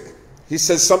agnostic. He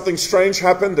says something strange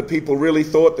happened, that people really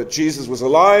thought that Jesus was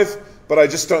alive, but I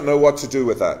just don't know what to do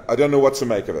with that. I don't know what to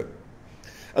make of it.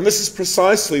 And this is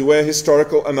precisely where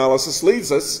historical analysis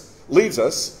leads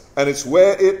us, and it's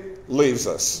where it leaves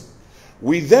us.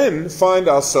 We then find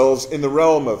ourselves in the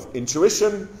realm of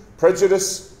intuition,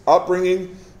 prejudice,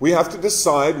 upbringing. We have to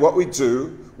decide what we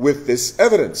do with this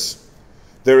evidence.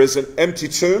 There is an empty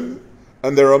tomb,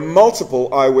 and there are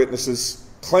multiple eyewitnesses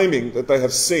claiming that they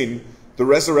have seen the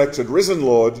resurrected, risen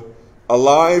Lord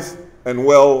alive and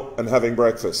well and having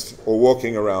breakfast or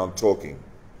walking around talking.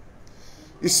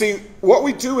 You see, what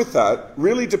we do with that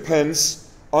really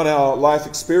depends on our life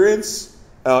experience,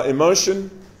 our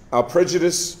emotion, our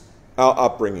prejudice, our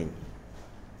upbringing.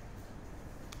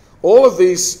 All of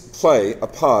these play a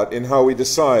part in how we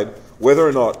decide whether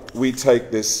or not we take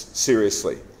this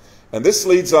seriously. And this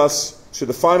leads us to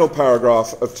the final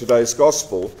paragraph of today's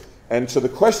gospel and to the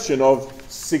question of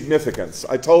significance.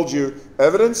 I told you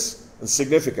evidence and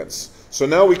significance. So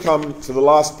now we come to the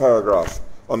last paragraph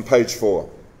on page 4.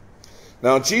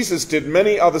 Now Jesus did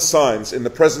many other signs in the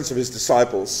presence of his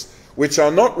disciples, which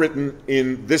are not written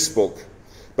in this book.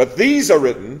 But these are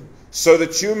written so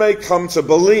that you may come to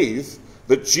believe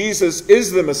that Jesus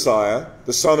is the Messiah,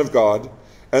 the Son of God,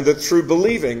 and that through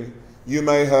believing you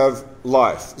may have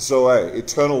life, Zoe,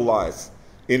 eternal life,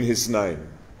 in his name.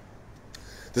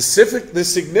 The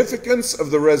significance of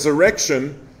the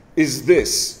resurrection is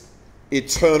this: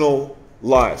 eternal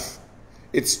life.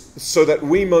 It's so that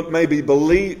we may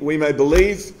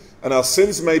believe and our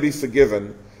sins may be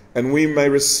forgiven, and we may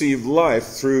receive life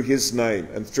through his name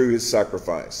and through his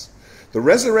sacrifice. The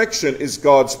resurrection is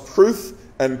God's proof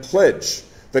and pledge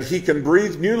that he can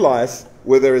breathe new life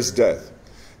where there is death.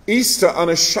 Easter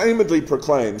unashamedly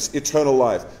proclaims eternal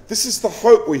life. This is the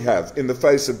hope we have in the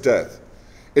face of death.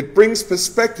 It brings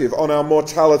perspective on our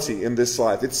mortality in this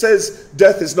life. It says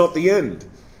death is not the end.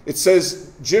 It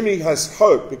says Jimmy has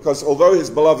hope because although his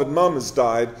beloved mum has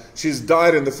died, she's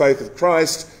died in the faith of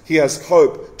Christ. He has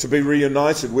hope to be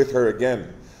reunited with her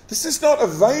again. This is not a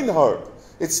vain hope.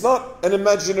 It's not an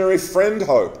imaginary friend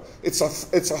hope. It's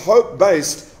a hope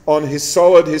based on his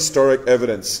solid historic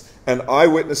evidence. and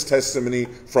eyewitness testimony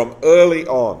from early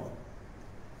on.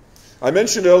 I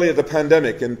mentioned earlier the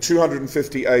pandemic in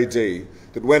 250 AD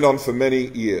that went on for many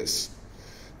years.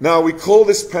 Now, we call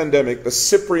this pandemic the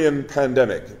Cyprian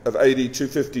pandemic of AD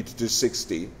 250 to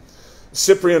 260.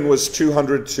 Cyprian was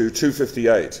 200 to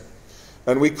 258.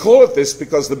 And we call it this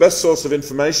because the best source of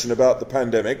information about the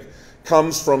pandemic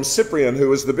comes from Cyprian, who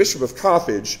was the Bishop of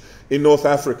Carthage in North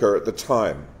Africa at the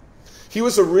time. He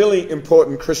was a really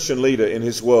important Christian leader in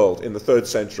his world in the 3rd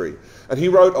century, and he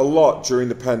wrote a lot during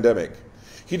the pandemic.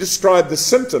 He described the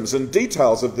symptoms and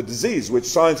details of the disease, which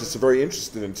scientists are very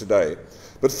interested in today.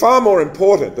 But far more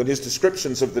important than his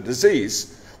descriptions of the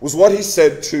disease was what he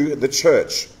said to the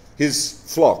church, his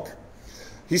flock.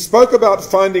 He spoke about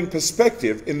finding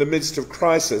perspective in the midst of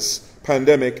crisis,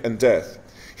 pandemic, and death.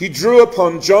 He drew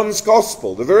upon John's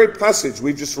Gospel, the very passage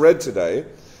we've just read today,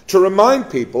 to remind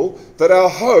people that our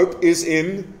hope is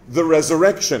in the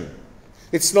resurrection.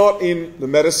 It's not in the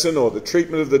medicine or the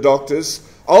treatment of the doctors.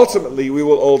 Ultimately, we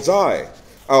will all die.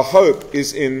 Our hope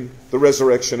is in the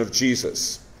resurrection of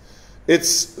Jesus.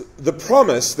 It's the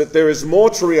promise that there is more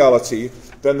to reality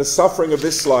than the suffering of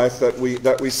this life that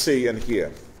we see and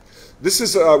hear. This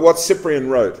is what Cyprian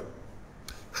wrote.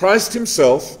 Christ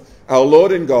himself, our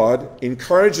Lord and God,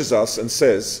 encourages us and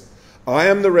says, I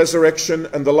am the resurrection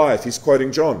and the life. He's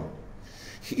quoting John.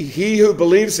 He who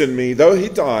believes in me, though he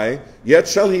die, yet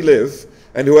shall he live,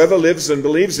 and whoever lives and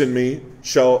believes in me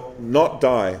shall not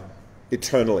die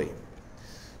eternally.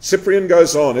 Cyprian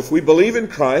goes on, if we believe in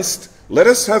Christ, let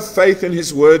us have faith in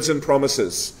his words and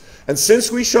promises. And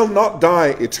since we shall not die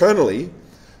eternally,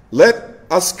 let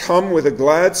us come with a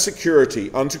glad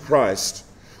security unto Christ,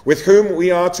 with whom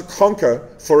we are to conquer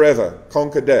forever,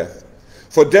 conquer death.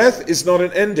 For death is not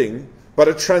an ending, but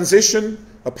a transition,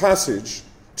 a passage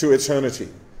to eternity.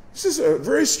 This is a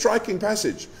very striking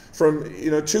passage from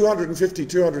 250,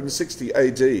 260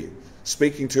 AD,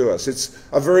 speaking to us. It's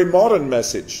a very modern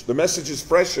message. The message is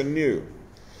fresh and new.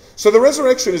 So the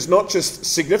resurrection is not just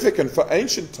significant for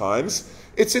ancient times,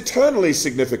 it's eternally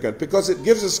significant because it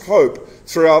gives us hope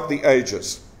throughout the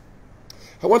ages.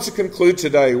 I want to conclude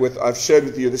today with, I've shared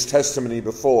with you this testimony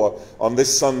before on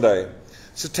this Sunday.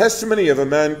 It's a testimony of a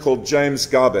man called James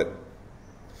Garbutt.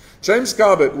 James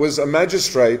Garbutt was a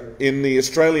magistrate in the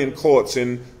Australian courts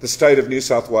in the state of New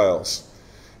South Wales.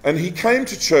 And he came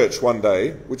to church one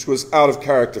day, which was out of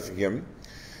character for him,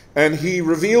 and he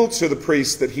revealed to the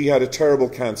priest that he had a terrible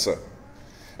cancer.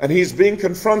 And he's being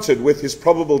confronted with his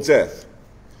probable death.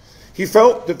 He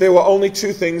felt that there were only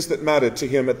two things that mattered to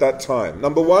him at that time.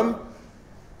 Number one,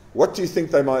 what do you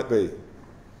think they might be?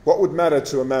 What would matter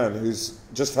to a man who's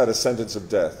just had a sentence of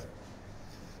death?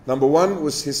 Number one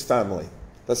was his family.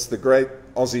 That's the great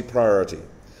Aussie priority.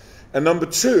 And number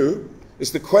two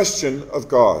is the question of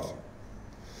God.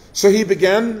 So he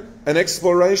began an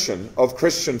exploration of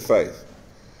Christian faith.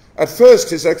 At first,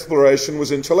 his exploration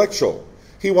was intellectual.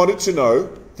 He wanted to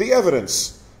know the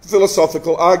evidence,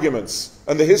 philosophical arguments,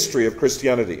 and the history of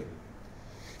Christianity.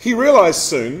 He realized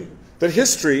soon that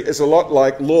history is a lot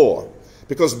like law,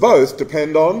 because both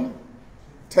depend on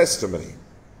testimony.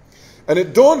 And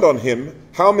it dawned on him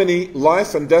how many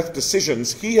life and death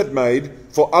decisions he had made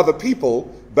for other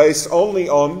people based only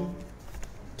on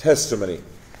testimony.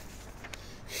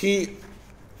 He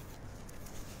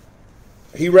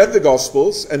read the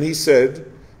Gospels and he said,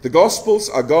 the Gospels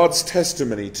are God's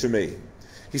testimony to me.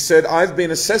 He said, I've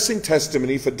been assessing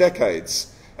testimony for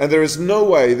decades, and there is no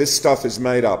way this stuff is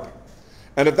made up.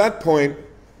 And at that point,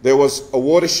 there was a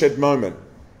watershed moment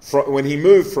when he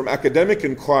moved from academic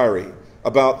inquiry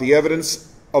about the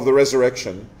evidence of the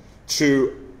resurrection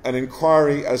to an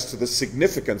inquiry as to the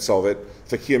significance of it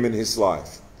for him in his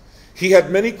life. He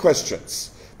had many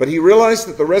questions, but he realized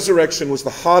that the resurrection was the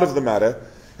heart of the matter,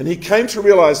 and he came to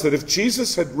realize that if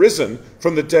Jesus had risen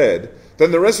from the dead,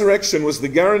 then the resurrection was the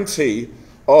guarantee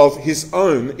of his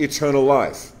own eternal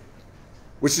life,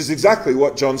 which is exactly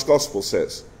what John's Gospel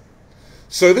says.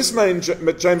 So this man,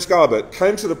 James Garbutt,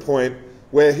 came to the point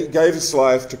where he gave his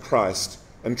life to Christ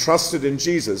and trusted in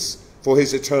Jesus for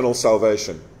his eternal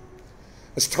salvation.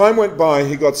 As time went by,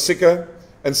 he got sicker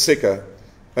and sicker,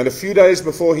 and a few days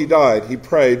before he died, he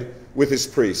prayed with his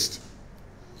priest.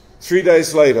 3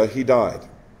 days later, he died.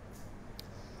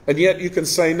 And yet you can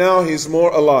say now he's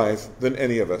more alive than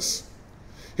any of us.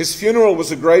 His funeral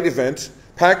was a great event,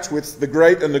 packed with the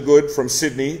great and the good from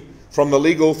Sydney, from the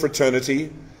legal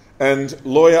fraternity, and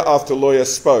lawyer after lawyer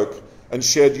spoke and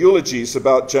shared eulogies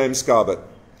about James Garbutt.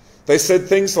 They said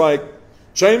things like,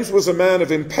 James was a man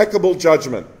of impeccable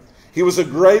judgment. He was a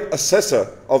great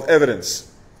assessor of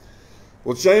evidence.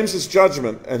 Well, James's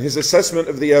judgment and his assessment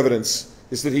of the evidence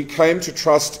is that he came to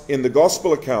trust in the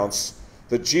gospel accounts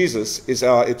that Jesus is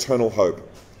our eternal hope.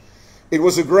 It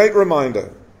was a great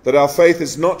reminder that our faith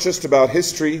is not just about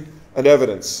history and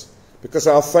evidence, because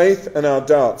our faith and our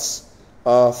doubts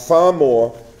are far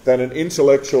more than an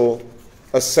intellectual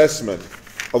assessment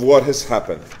of what has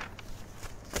happened.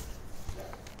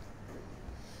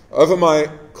 Over my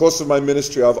course of my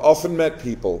ministry, I've often met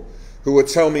people who would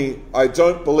tell me, I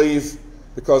don't believe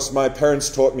because my parents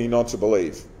taught me not to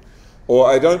believe. Or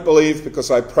I don't believe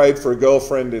because I prayed for a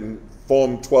girlfriend in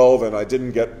Form 12 and I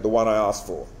didn't get the one I asked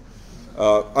for.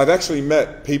 I've actually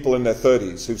met people in their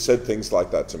 30s who've said things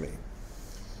like that to me.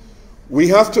 We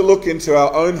have to look into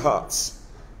our own hearts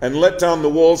and let down the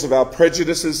walls of our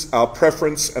prejudices, our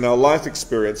preference, and our life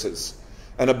experiences.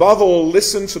 And above all,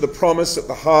 listen to the promise at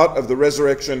the heart of the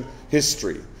resurrection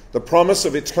history, the promise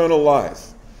of eternal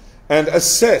life, and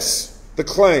assess the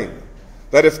claim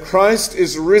that if Christ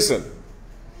is risen,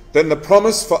 then the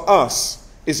promise for us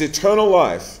is eternal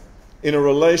life in a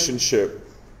relationship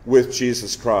with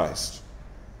Jesus Christ.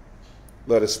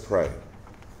 Let us pray.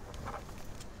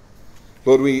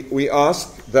 Lord, we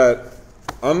ask that,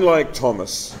 unlike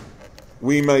Thomas,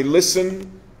 we may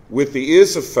listen with the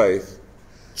ears of faith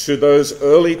to those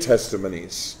early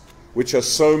testimonies which are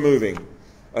so moving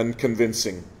and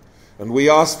convincing. And we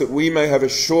ask that we may have a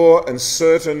sure and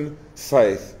certain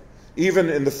faith, even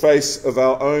in the face of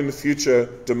our own future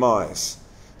demise,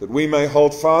 that we may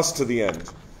hold fast to the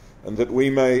end, and that we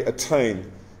may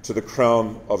attain to the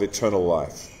crown of eternal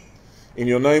life. In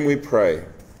your name we pray.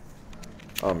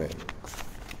 Amen.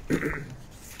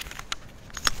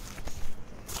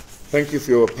 Thank you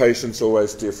for your patience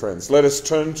always, dear friends. Let us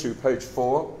turn to page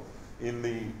 4 in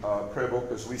the prayer book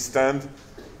as we stand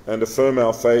and affirm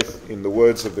our faith in the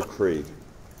words of the Creed.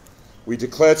 We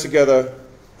declare together,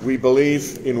 we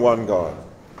believe in one God,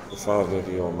 the Father,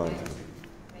 the Almighty.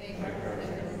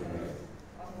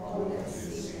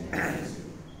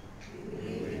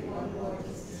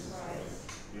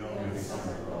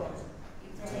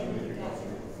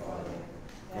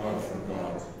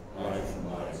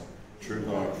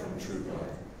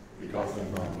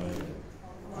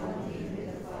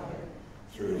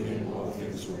 Through him all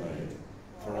things were made.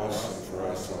 For us and for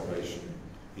our salvation,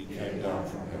 he came down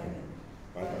from heaven.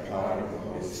 By the power of the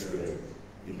Holy Spirit,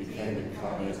 he became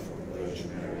incarnate from the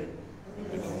Virgin Mary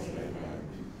and became made man.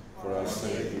 For our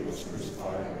sake he was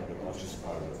crucified under Pontius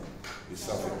Pilate. He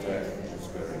suffered death and was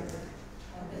buried.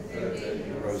 On the third day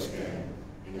he rose again,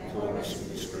 in accordance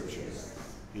with the Scriptures.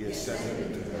 He ascended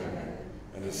into heaven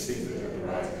and is seated at the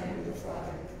right hand of the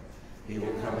Father. He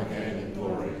will come again in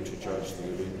glory to judge the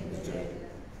living and the dead,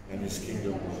 and his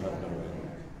kingdom will have no end.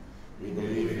 We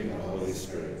believe in the Holy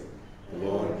Spirit, the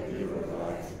Lord, the giver of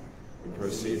life, who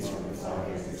proceeds from the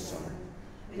Father and the Son.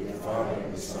 With the Father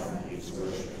and the Son he is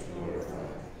worshipped and glorified.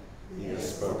 He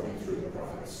has spoken through the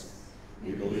prophets.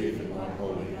 We believe in one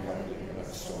holy, Catholic, and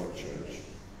Apostolic Church.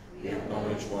 We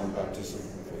acknowledge one baptism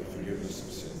for the forgiveness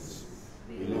of sins.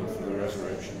 We look for the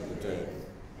resurrection of the dead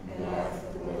and the life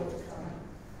of the world to come.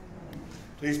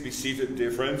 Please be seated, dear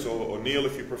friends, or kneel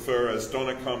if you prefer, as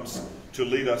Donna comes to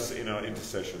lead us in our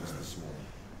intercessions this morning.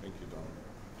 Thank you,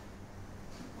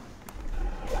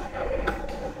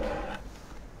 Donna.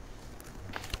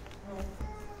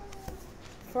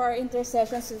 For our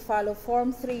intercessions, we follow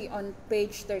Form 3 on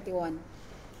page 31.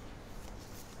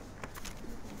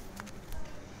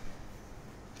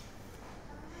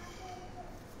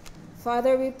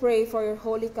 Father, we pray for your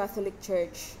Holy Catholic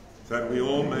Church, That we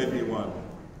all may be one.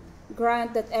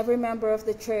 Grant that every member of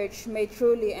the Church may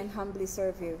truly and humbly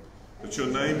serve you. That your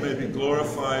name may be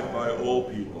glorified by all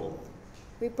people.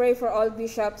 We pray for all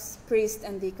bishops, priests,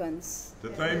 and deacons.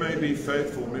 That they may be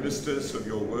faithful ministers of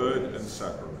your word and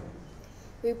sacrament.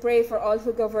 We pray for all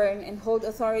who govern and hold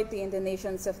authority in the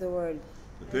nations of the world.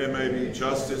 That there may be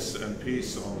justice and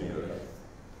peace on the earth.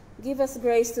 Give us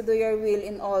grace to do your will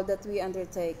in all that we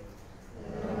undertake.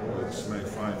 That our works may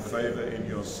find favor in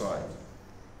your sight.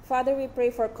 Father, we pray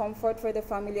for comfort for the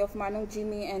family of Manong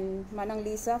Jimmy and Manang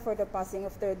Lisa for the passing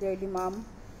of their dearly mom,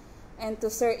 and to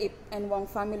Sir Ip and Wong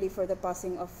family for the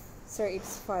passing of Sir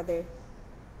Ip's father.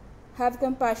 Have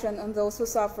compassion on those who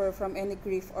suffer from any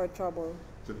grief or trouble.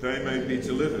 That they may be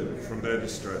delivered from their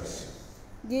distress.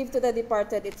 Give to the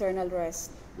departed eternal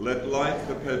rest. Let light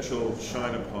perpetual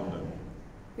shine upon them.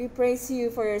 We praise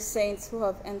you for your saints who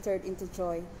have entered into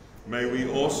joy. May we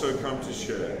also come to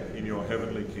share in your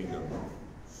heavenly kingdom.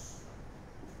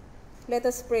 Let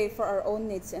us pray for our own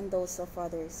needs and those of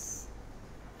others.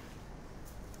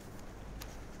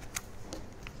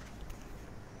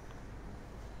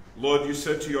 Lord, you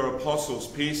said to your apostles,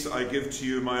 peace I give to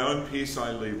you, my own peace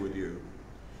I leave with you.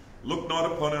 Look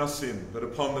not upon our sin, but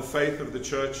upon the faith of the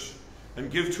church, and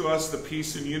give to us the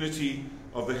peace and unity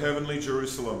of the heavenly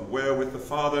Jerusalem, where with the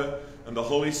Father and the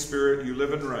Holy Spirit you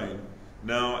live and reign,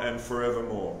 now and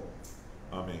forevermore.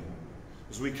 Amen.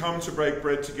 As we come to break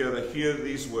bread together, hear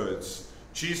these words.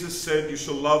 Jesus said, you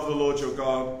shall love the Lord your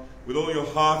God with all your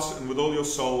heart and with all your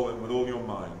soul and with all your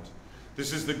mind.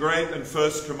 This is the great and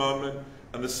first commandment,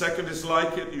 and the second is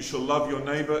like it, you shall love your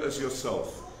neighbor as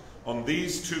yourself. On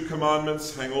these two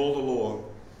commandments hang all the law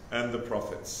and the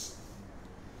prophets.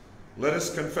 Let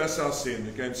us confess our sin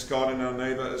against God and our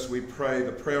neighbor as we pray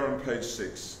the prayer on page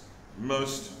 6.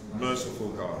 Most merciful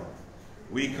God,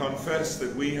 we confess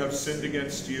that we have sinned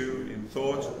against you in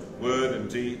thought, word, and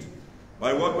deed,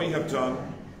 by what we have done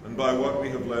and by what we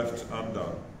have left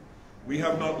undone. We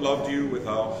have not loved you with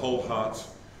our whole heart.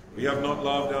 We have not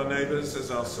loved our neighbors as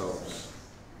ourselves.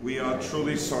 We are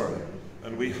truly sorry,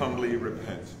 and we humbly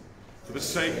repent. For the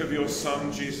sake of your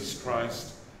Son, Jesus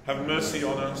Christ, have mercy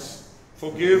on us.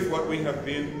 Forgive what we have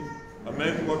been,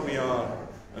 amend what we are,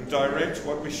 and direct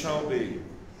what we shall be,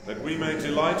 that we may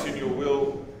delight in your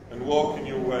will and walk in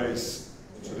your ways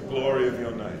to the glory of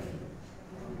your name.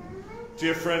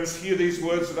 Dear friends, hear these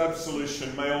words of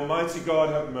absolution. May Almighty God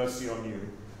have mercy on you,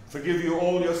 forgive you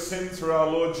all your sins through our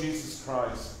Lord Jesus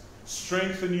Christ,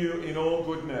 strengthen you in all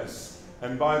goodness,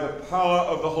 and by the power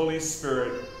of the Holy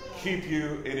Spirit, keep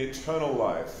you in eternal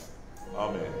life.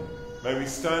 Amen. May we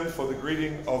stand for the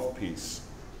greeting of peace.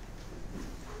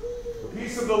 The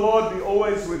peace of the Lord be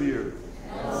always with you.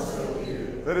 And also with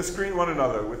you. Let us greet one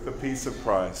another with the peace of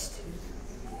Christ.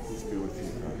 Peace be with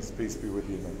you, Christ. Peace be with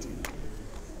you, my team.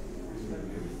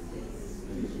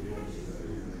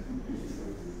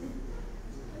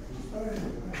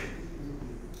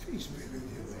 Peace be with you.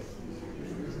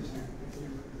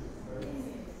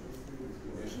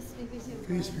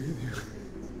 Peace be with you.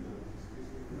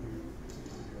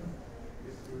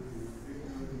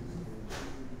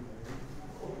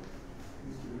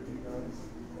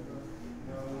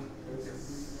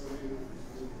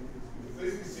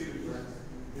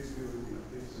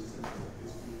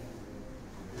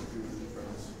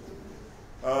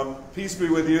 Peace be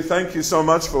with you. Thank you so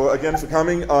much for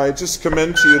coming. I just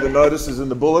commend to you the notices in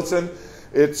the bulletin.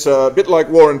 It's a bit like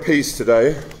War and Peace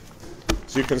today.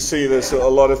 As you can see, there's a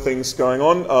lot of things going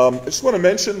on. I just want to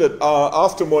mention that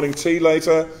after morning tea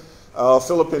later, our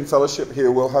Philippine Fellowship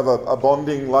here will have a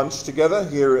bonding lunch together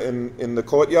here in the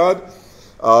courtyard.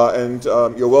 And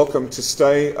you're welcome to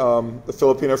stay. The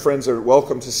Filipino friends are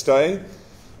welcome to stay.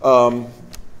 And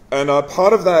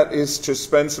part of that is to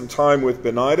spend some time with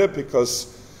Benida,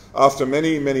 because after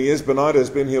many, many years, Benida has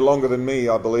been here longer than me,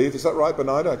 I believe. Is that right,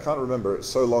 Benida? I can't remember. It's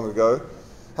so long ago.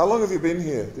 How long have you been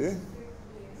here, dear?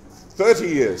 30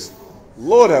 years.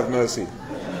 Lord have mercy.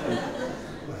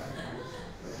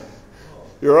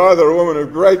 You're either a woman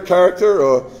of great character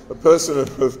or a person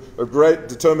of great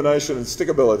determination and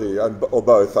stickability, or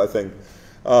both, I think.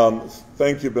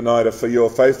 Thank you, Benida, for your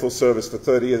faithful service for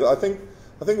 30 years. I think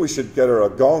we should get her a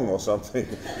gong or something.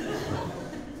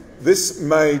 This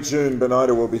May, June,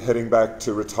 Benida will be heading back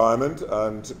to retirement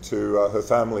and to her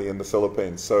family in the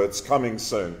Philippines. So it's coming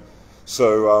soon.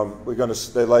 So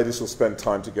the ladies will spend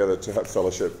time together to have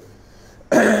fellowship.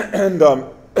 And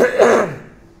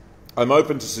I'm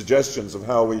open to suggestions of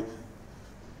how we...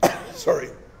 Sorry.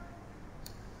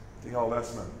 The old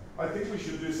asthma. I think we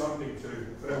should do something to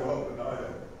farewell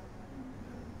Benida.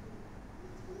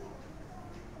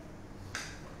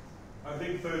 I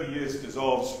think 30 years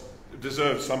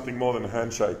deserves something more than a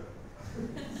handshake.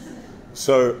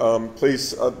 So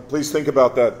please think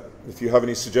about that. If you have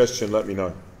any suggestion, let me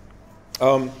know.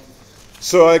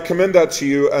 So I commend that to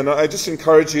you, and I just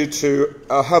encourage you to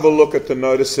have a look at the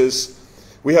notices.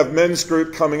 We have men's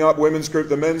group coming up, women's group.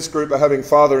 The men's group are having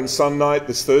Father and Son night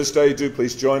this Thursday. Do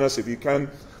please join us if you can.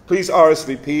 Please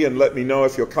RSVP and let me know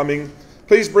if you're coming.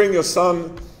 Please bring your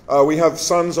son. We have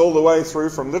sons all the way through,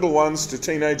 from little ones to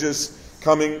teenagers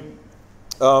coming.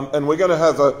 And we're going to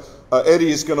have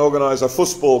Eddie is going to organise a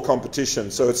football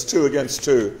competition. So it's 2 against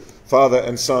 2, father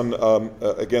and son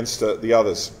against the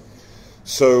others.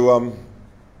 So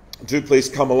do please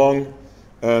come along.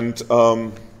 And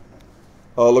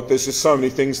look, there's just so many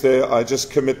things there. I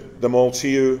just commit them all to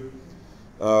you.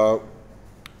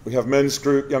 We have men's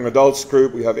group, young adults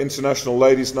group. We have International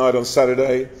Ladies Night on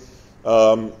Saturday.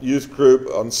 Youth group.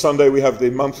 On Sunday we have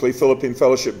the monthly Philippine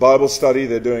Fellowship Bible study.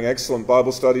 They're doing excellent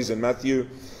Bible studies in Matthew.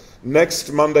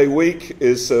 Next Monday week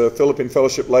is Philippine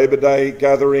Fellowship Labor Day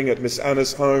gathering at Miss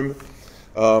Anna's home.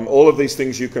 All of these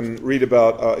things you can read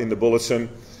about in the bulletin.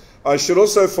 I should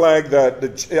also flag that the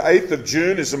 8th of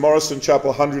June is the Morrison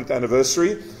Chapel 100th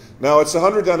anniversary. Now, it's the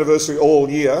 100th anniversary all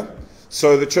year,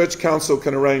 so the Church Council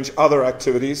can arrange other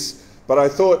activities, but I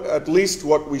thought at least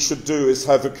what we should do is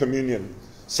have a communion.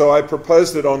 So I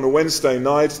proposed that on the Wednesday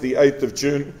night, the 8th of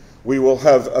June, we will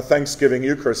have a Thanksgiving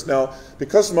Eucharist. Now,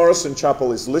 because Morrison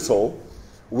Chapel is little,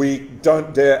 we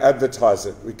don't dare advertise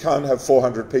it. We can't have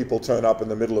 400 people turn up in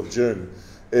the middle of June.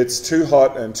 It's too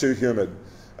hot and too humid.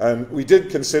 And we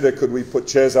did consider, could we put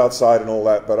chairs outside and all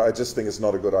that, but I just think it's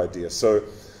not a good idea. So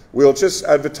we'll just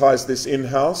advertise this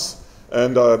in-house,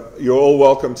 and you're all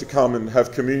welcome to come and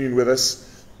have communion with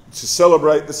us to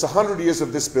celebrate this 100 years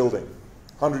of this building.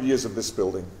 100 years of this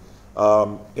building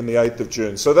in the 8th of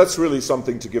June. So that's really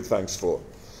something to give thanks for.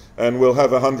 And we'll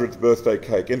have a 100th birthday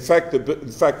cake. In fact,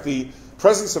 the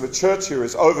presence of a church here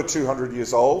is over 200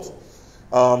 years old,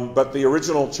 but the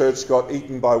original church got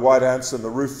eaten by white ants and the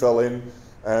roof fell in,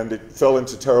 and it fell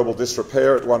into terrible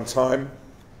disrepair at one time.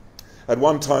 At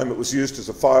one time it was used as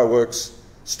a fireworks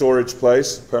storage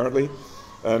place, apparently,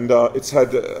 and it's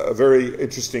had a very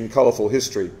interesting, colourful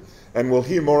history. And we'll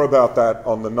hear more about that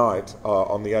on the night,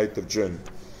 on the 8th of June.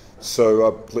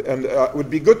 So, it would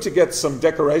be good to get some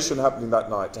decoration happening that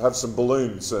night, to have some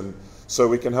balloons, and so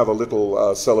we can have a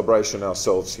little celebration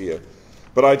ourselves here.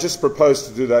 But I just propose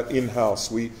to do that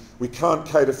in-house. We can't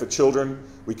cater for children.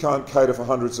 We can't cater for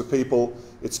hundreds of people.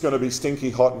 It's going to be stinky,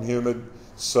 hot and humid.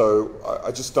 So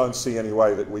I just don't see any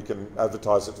way that we can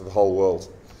advertise it to the whole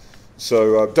world.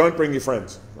 So don't bring your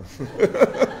friends.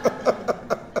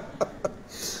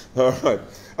 All right.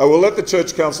 I will let the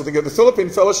Church Council think of. The Philippine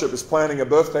Fellowship is planning a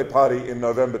birthday party in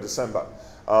November, December,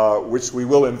 which we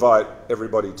will invite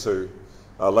everybody to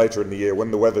later in the year when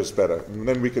the weather's better. And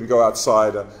then we can go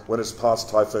outside when it's past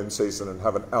typhoon season and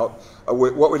have an out.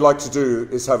 What we'd like to do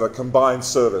is have a combined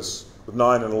service with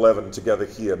 9 and 11 together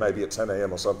here, maybe at 10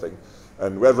 a.m. or something.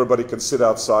 And everybody can sit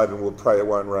outside and we'll pray it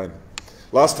won't rain.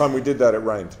 Last time we did that, it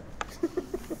rained.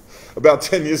 About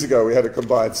 10 years ago, we had a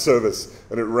combined service,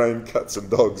 and it rained cats and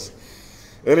dogs.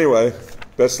 Anyway,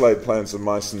 best laid plans of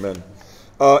mice and men.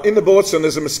 In the bulletin,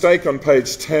 there's a mistake on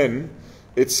page 10.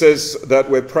 It says that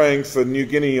we're praying for New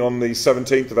Guinea on the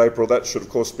 17th of April. That should, of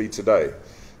course, be today.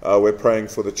 We're praying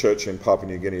for the church in Papua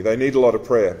New Guinea. They need a lot of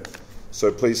prayer,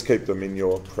 so please keep them in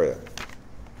your prayer.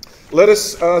 Let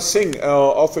us sing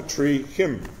our offertory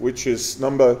hymn, which is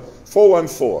number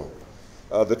 414,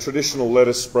 the traditional Let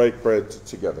Us Break Bread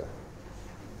Together.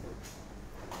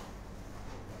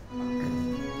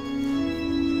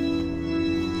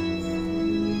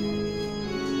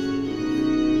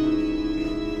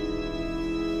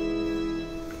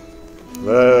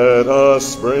 Let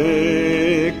us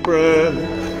break bread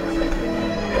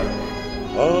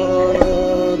on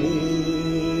our knees.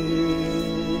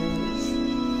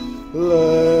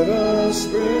 Let us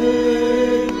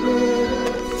break bread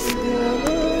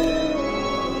together on our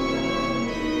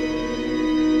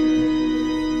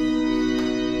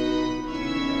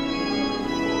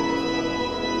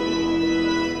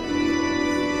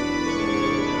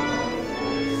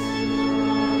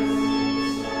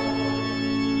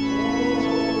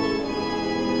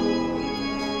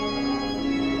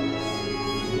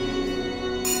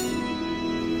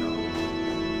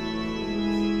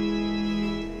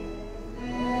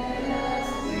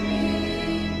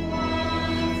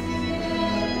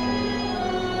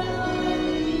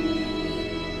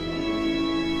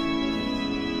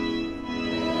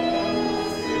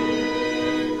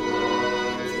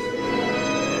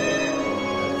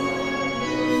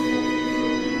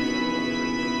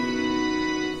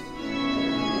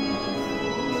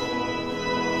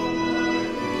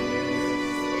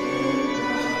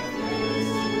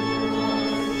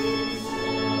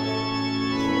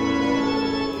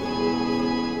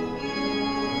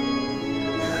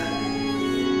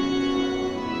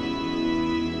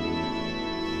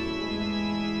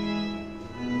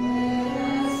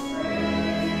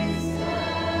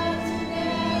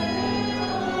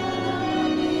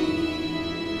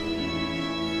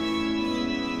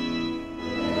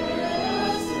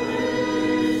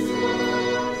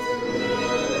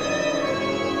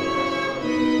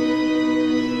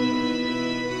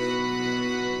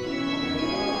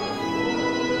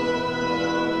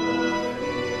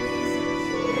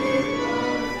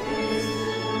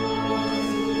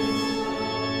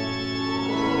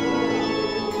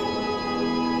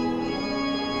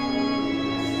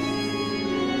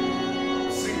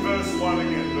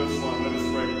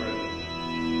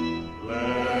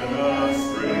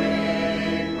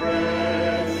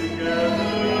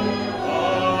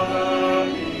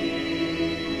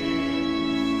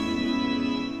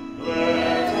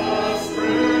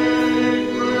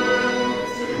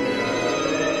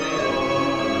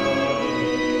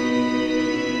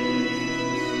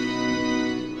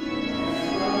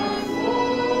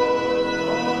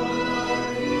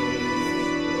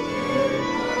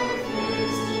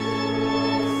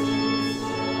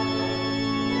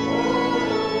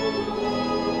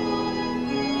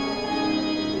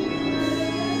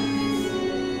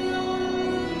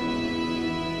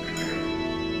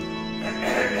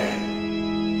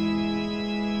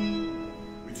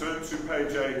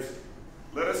page 8,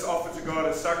 let us offer to God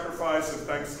a sacrifice of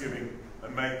thanksgiving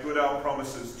and make good our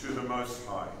promises to the Most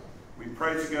High. We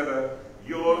pray together,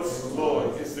 yours,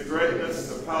 Lord, is the greatness,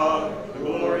 the power, the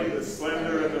glory, the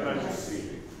splendor, and the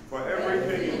majesty. For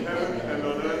everything in heaven and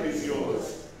on earth is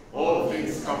yours. All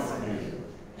things come from you.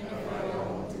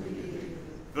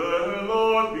 The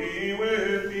Lord be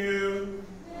with you.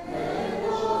 And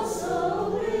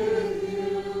also with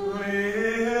you.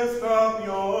 Lift up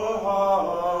your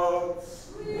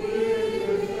hearts. We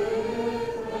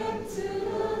lift them to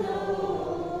the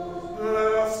Lord.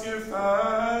 Let us give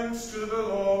thanks to the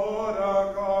Lord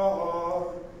our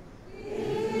God. It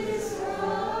is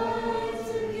right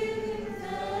to give him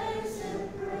thanks and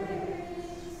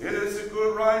praise. It is a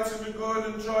good right and a good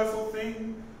and joyful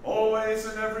thing, always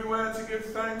and everywhere to give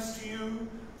thanks to you,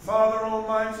 Father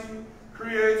Almighty,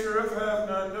 Creator of heaven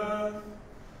and earth.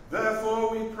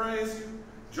 Therefore we praise you,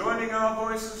 joining our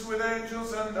voices with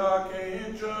angels and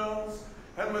archangels,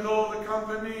 and with all the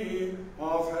company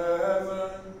of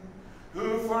heaven,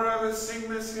 who forever sing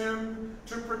this hymn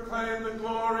to proclaim the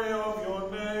glory of your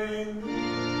name.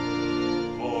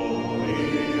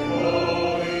 Holy,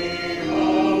 holy,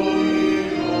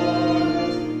 holy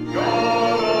Lord,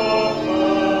 God of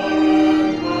power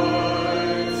and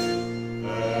might.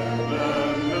 Heaven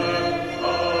and earth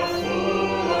are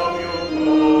full of your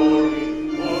glory.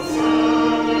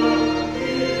 Hosanna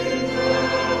in the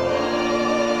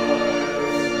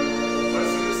highest.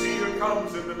 Blessed is he who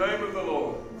comes in the name of the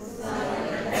Lord.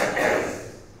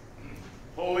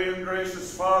 Holy and gracious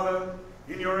Father,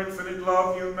 in your infinite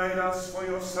love you made us for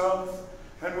yourself,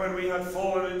 and when we had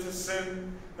fallen into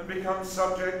sin and become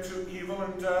subject to evil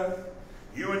and death,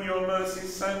 you in your mercy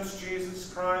sent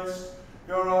Jesus Christ,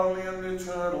 your only and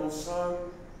eternal Son,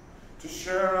 to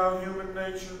share our human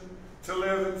nature, to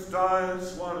live and die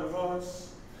as one of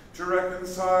us, to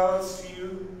reconcile us to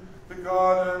you, the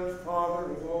God and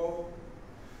Father of all.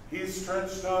 He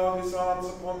stretched out his arms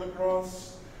upon the cross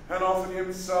and offered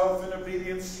himself in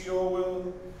obedience to your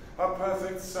will, a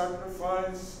perfect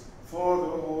sacrifice for the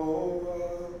whole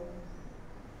world.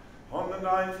 On the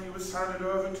night he was handed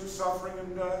over to suffering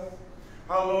and death,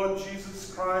 our Lord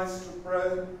Jesus Christ took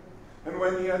bread, and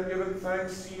when he had given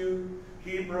thanks to you,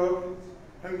 he broke it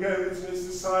and gave it to his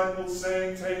disciples,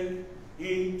 saying, "Take,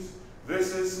 eat,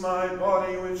 this is my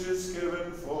body which is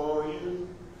given for you.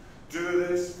 Do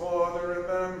this for the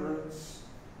remembrance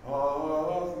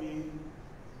of me."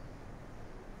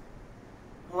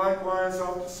 Likewise,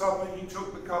 after supper, he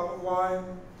took the cup of wine,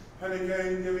 and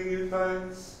again giving you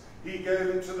thanks, he gave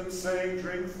it to them, saying,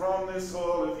 "Drink from this,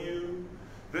 all of you.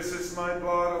 This is my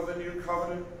blood of the new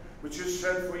covenant, which is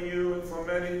shed for you and for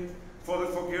many, for the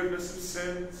forgiveness of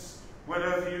sins.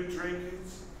 Whenever you drink it,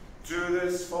 do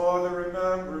this for the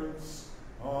remembrance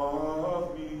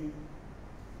of me."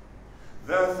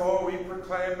 Therefore we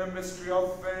proclaim the mystery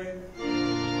of faith.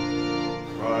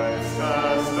 Christ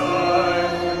has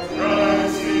died,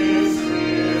 Christ is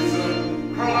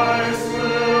risen, Christ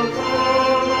will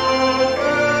come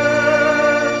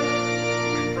again.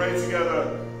 We pray together,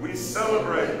 we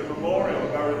celebrate the memorial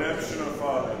of our redemption, O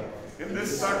Father, in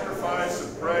this sacrifice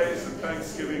of praise and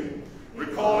thanksgiving,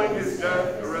 recalling his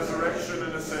death, resurrection,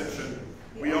 and ascension.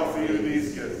 We offer you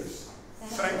these gifts.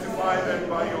 Sanctify them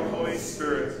by your Holy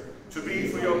Spirit, to be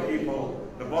for your people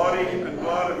the body and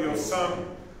blood of your Son,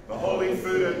 the holy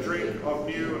food and drink of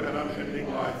new and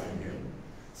unending life in him.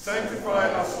 Sanctify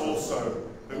us also,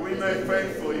 that we may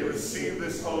faithfully receive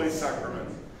this holy sacrament,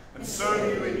 and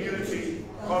serve you in unity,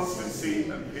 constancy,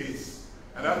 and peace.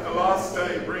 And at the last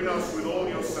day bring us with all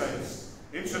your saints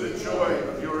into the joy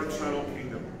of your eternal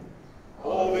kingdom.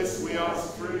 All this we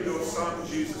ask through your Son,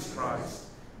 Jesus Christ,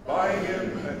 by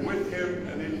him and with him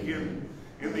and in him,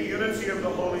 in the unity of the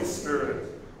Holy Spirit.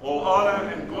 All honor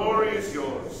and glory is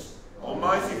yours,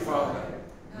 Almighty Father,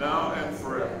 now and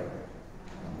forever.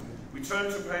 We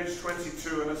turn to page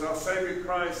 22, and as our Savior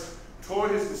Christ taught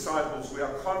his disciples, we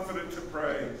are confident to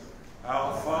pray,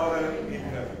 "Our Father in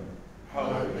heaven,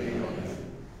 hallowed be your name.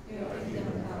 Your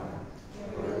kingdom come, your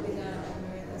will be done on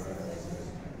earth as it is in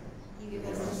heaven. Give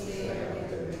us this day our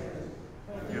daily bread.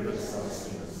 Forgive us our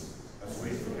sins, as we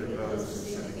forgive those who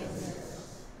sin against us.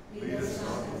 Lead us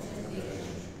not into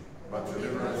temptation, but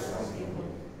deliver us from evil.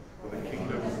 For the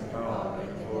kingdom and power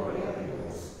and glory are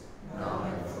yours, now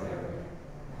and forever."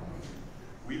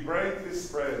 We break this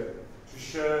bread to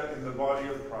share in the body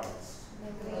of Christ.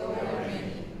 We are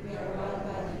many, we are one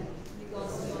body,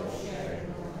 because we all share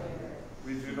in one bread.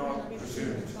 We do not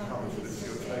presume to come to this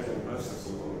your table,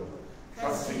 merciful Lord,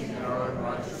 trusting in our own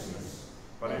righteousness,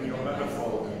 but in your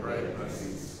manifold and great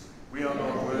mercies. We are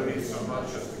not worthy so much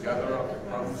as to gather up the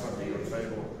crumbs under your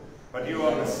table, But you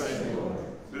are the same Lord,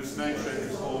 whose nature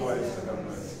is always to have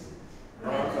mercy.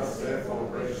 Grant us therefore,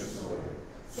 gracious Lord,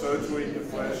 so to eat the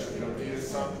flesh of your dear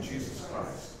Son, Jesus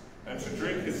Christ, and to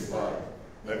drink his blood,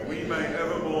 that we may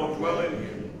evermore dwell in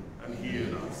him and he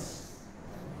in us.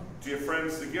 Dear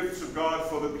friends, the gifts of God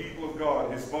for the people of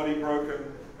God, his body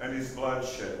broken and his blood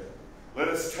shed. Let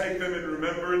us take them in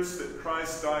remembrance that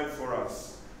Christ died for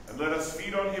us, and let us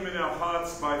feed on him in our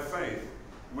hearts by faith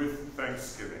with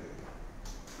thanksgiving.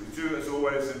 We do, as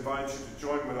always, invite you to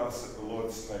join with us at the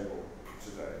Lord's table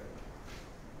today.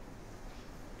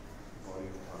 The body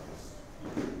of Christ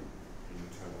in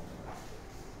eternal life.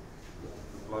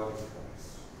 The blood of Christ,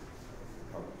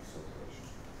 cup of salvation.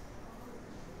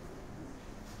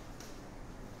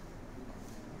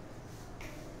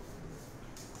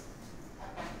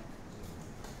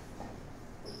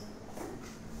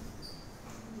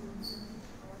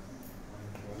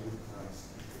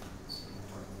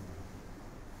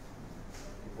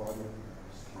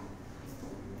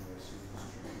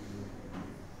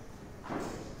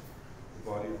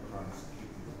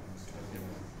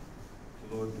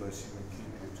 Bless you and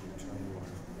keep you to eternal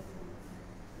life.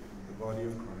 The body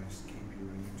of Christ keep you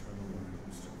in eternal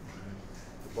life.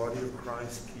 The body of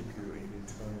Christ keep you in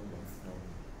eternal life. No.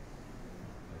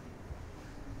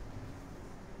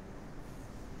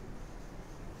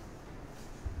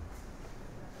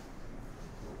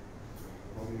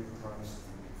 The body of Christ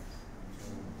keep you in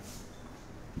eternal life.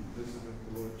 Elizabeth,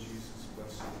 the Lord Jesus,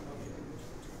 bless you.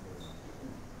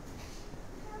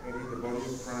 Eddie, the body of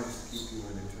Christ keep you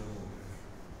in eternal life.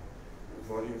 The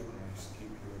body of Christ keep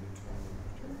you in eternal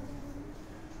life.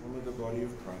 Only the body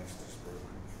of Christ is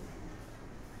broken for you.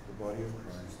 The body of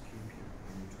Christ keep you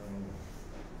in eternal life.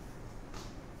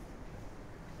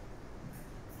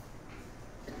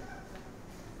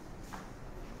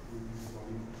 Please, the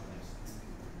body of Christ keep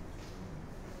you in eternal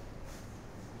life.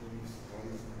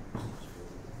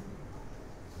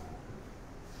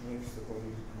 Please, the body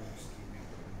of Christ is broken. Please, the body of Christ keep you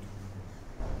in eternal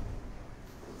life.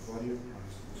 The body of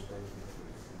Christ is broken.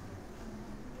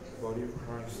 The body of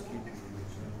Christ keep you in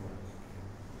eternal life.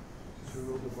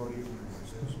 Till the body of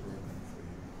Christ is broken for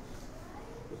you.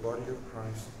 The body of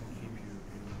Christ keep you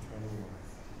in eternal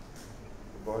life.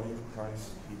 The body of Christ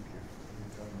keep you in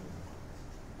eternal life.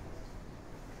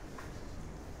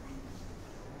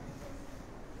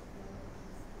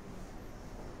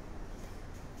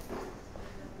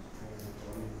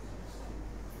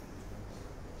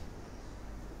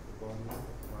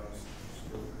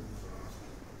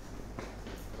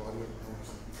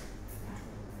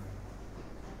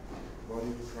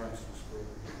 Christ is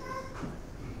broken.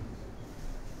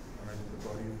 Alright, the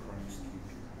body of Christ keep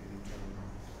you in eternal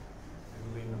life.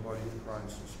 Emily, the body of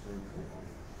Christ is broken.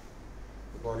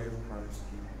 The body of Christ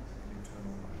keep you in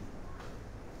eternal life.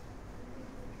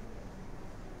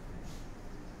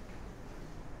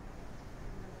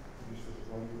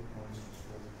 The body of Christ is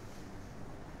broken.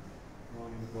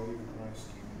 Lord, the body of Christ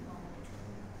keep you in eternal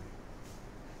life.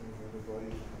 The body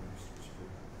of Christ is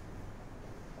broken.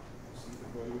 See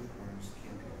the body of Christ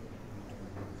keep you in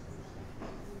eternal life.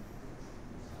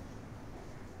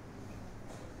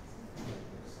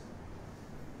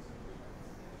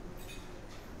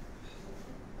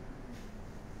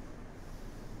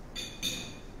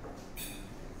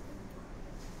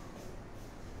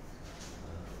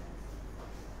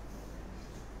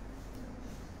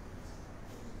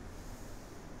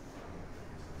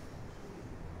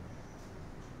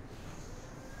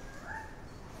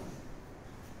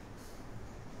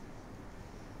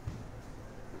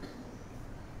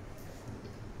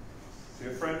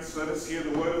 Dear friends, let us hear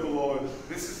the word of the Lord.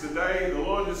 This is the day the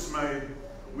Lord has made.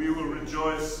 We will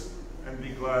rejoice and be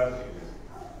glad in it.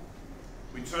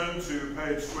 We turn to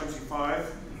page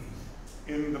 25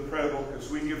 in the prayer book. As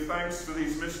we give thanks for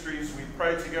these mysteries, we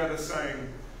pray together saying,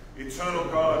 Eternal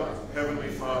God, Heavenly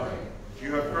Father,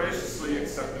 you have graciously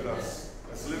accepted us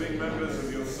as living members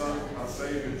of your Son, our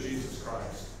Savior, Jesus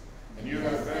Christ, and you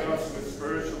have fed us with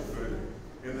spiritual food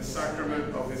in the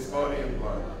sacrament of his body and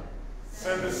blood.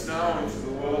 Send us now into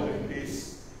the world in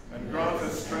peace, and grant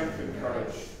us strength and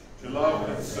courage to love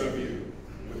and serve you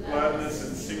with gladness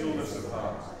and singleness of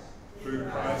heart, through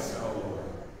Christ our Lord.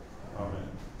 Amen.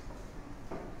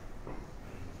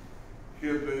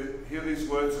 Hear these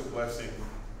words of blessing.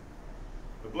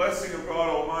 The blessing of God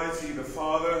Almighty, the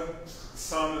Father, the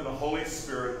Son, and the Holy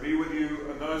Spirit be with you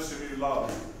and those whom you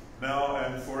love, now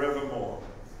and forevermore.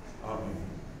 Amen.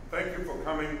 Thank you for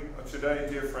coming today,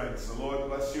 dear friends. The Lord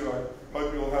bless you. I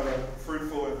hope you'll have a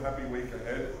fruitful and happy week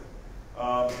ahead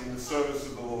in the service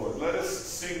of the Lord. Let us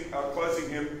sing our closing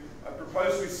hymn. I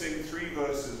propose we sing 3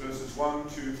 verses, verses 1,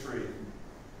 2, 3.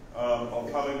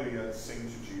 of Hallelujah, sing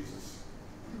to Jesus.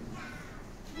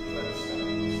 Let us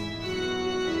stand.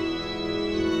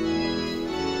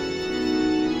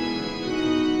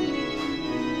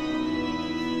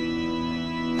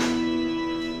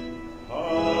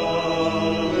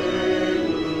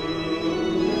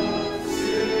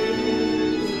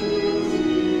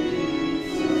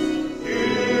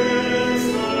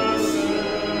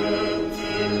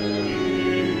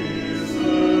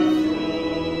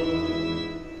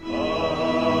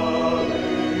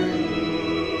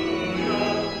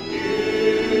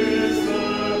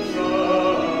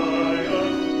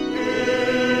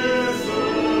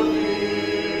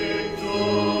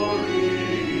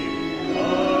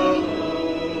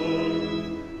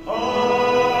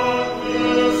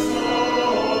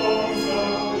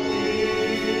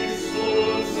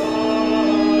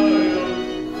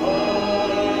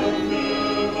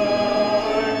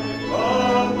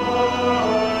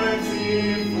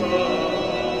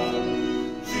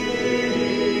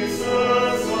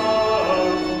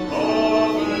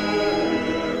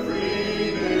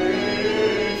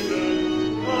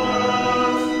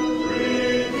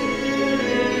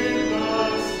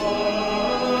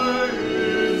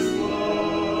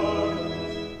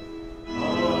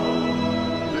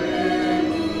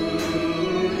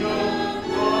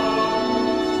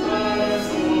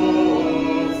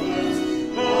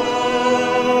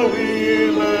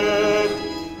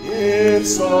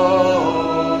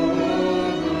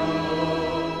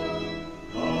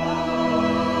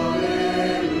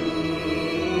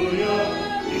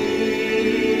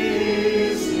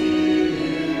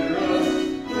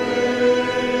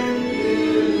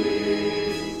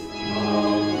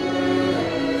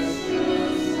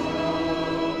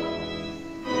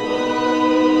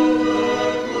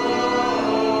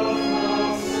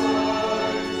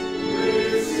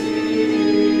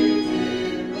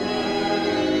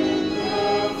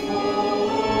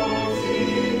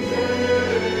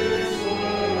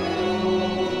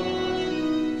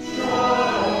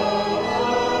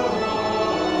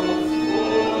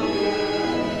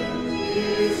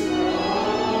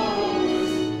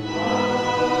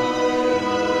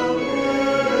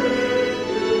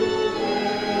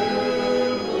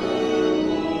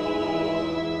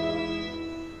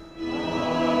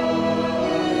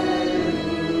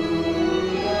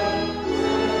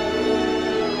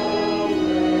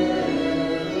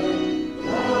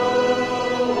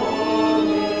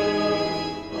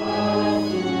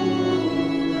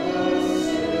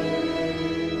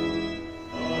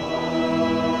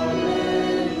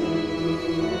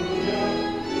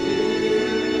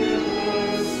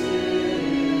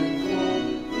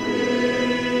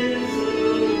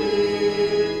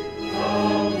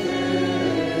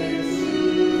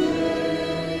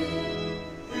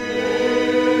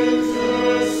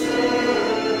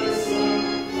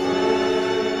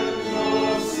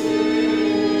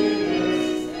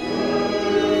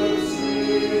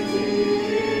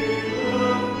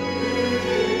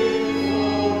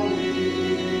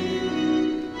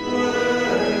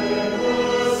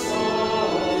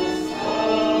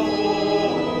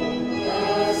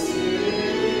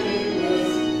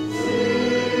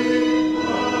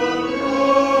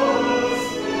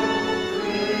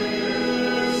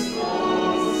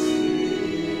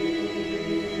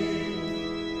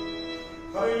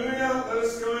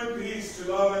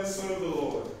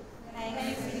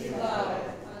 Thanks be to God.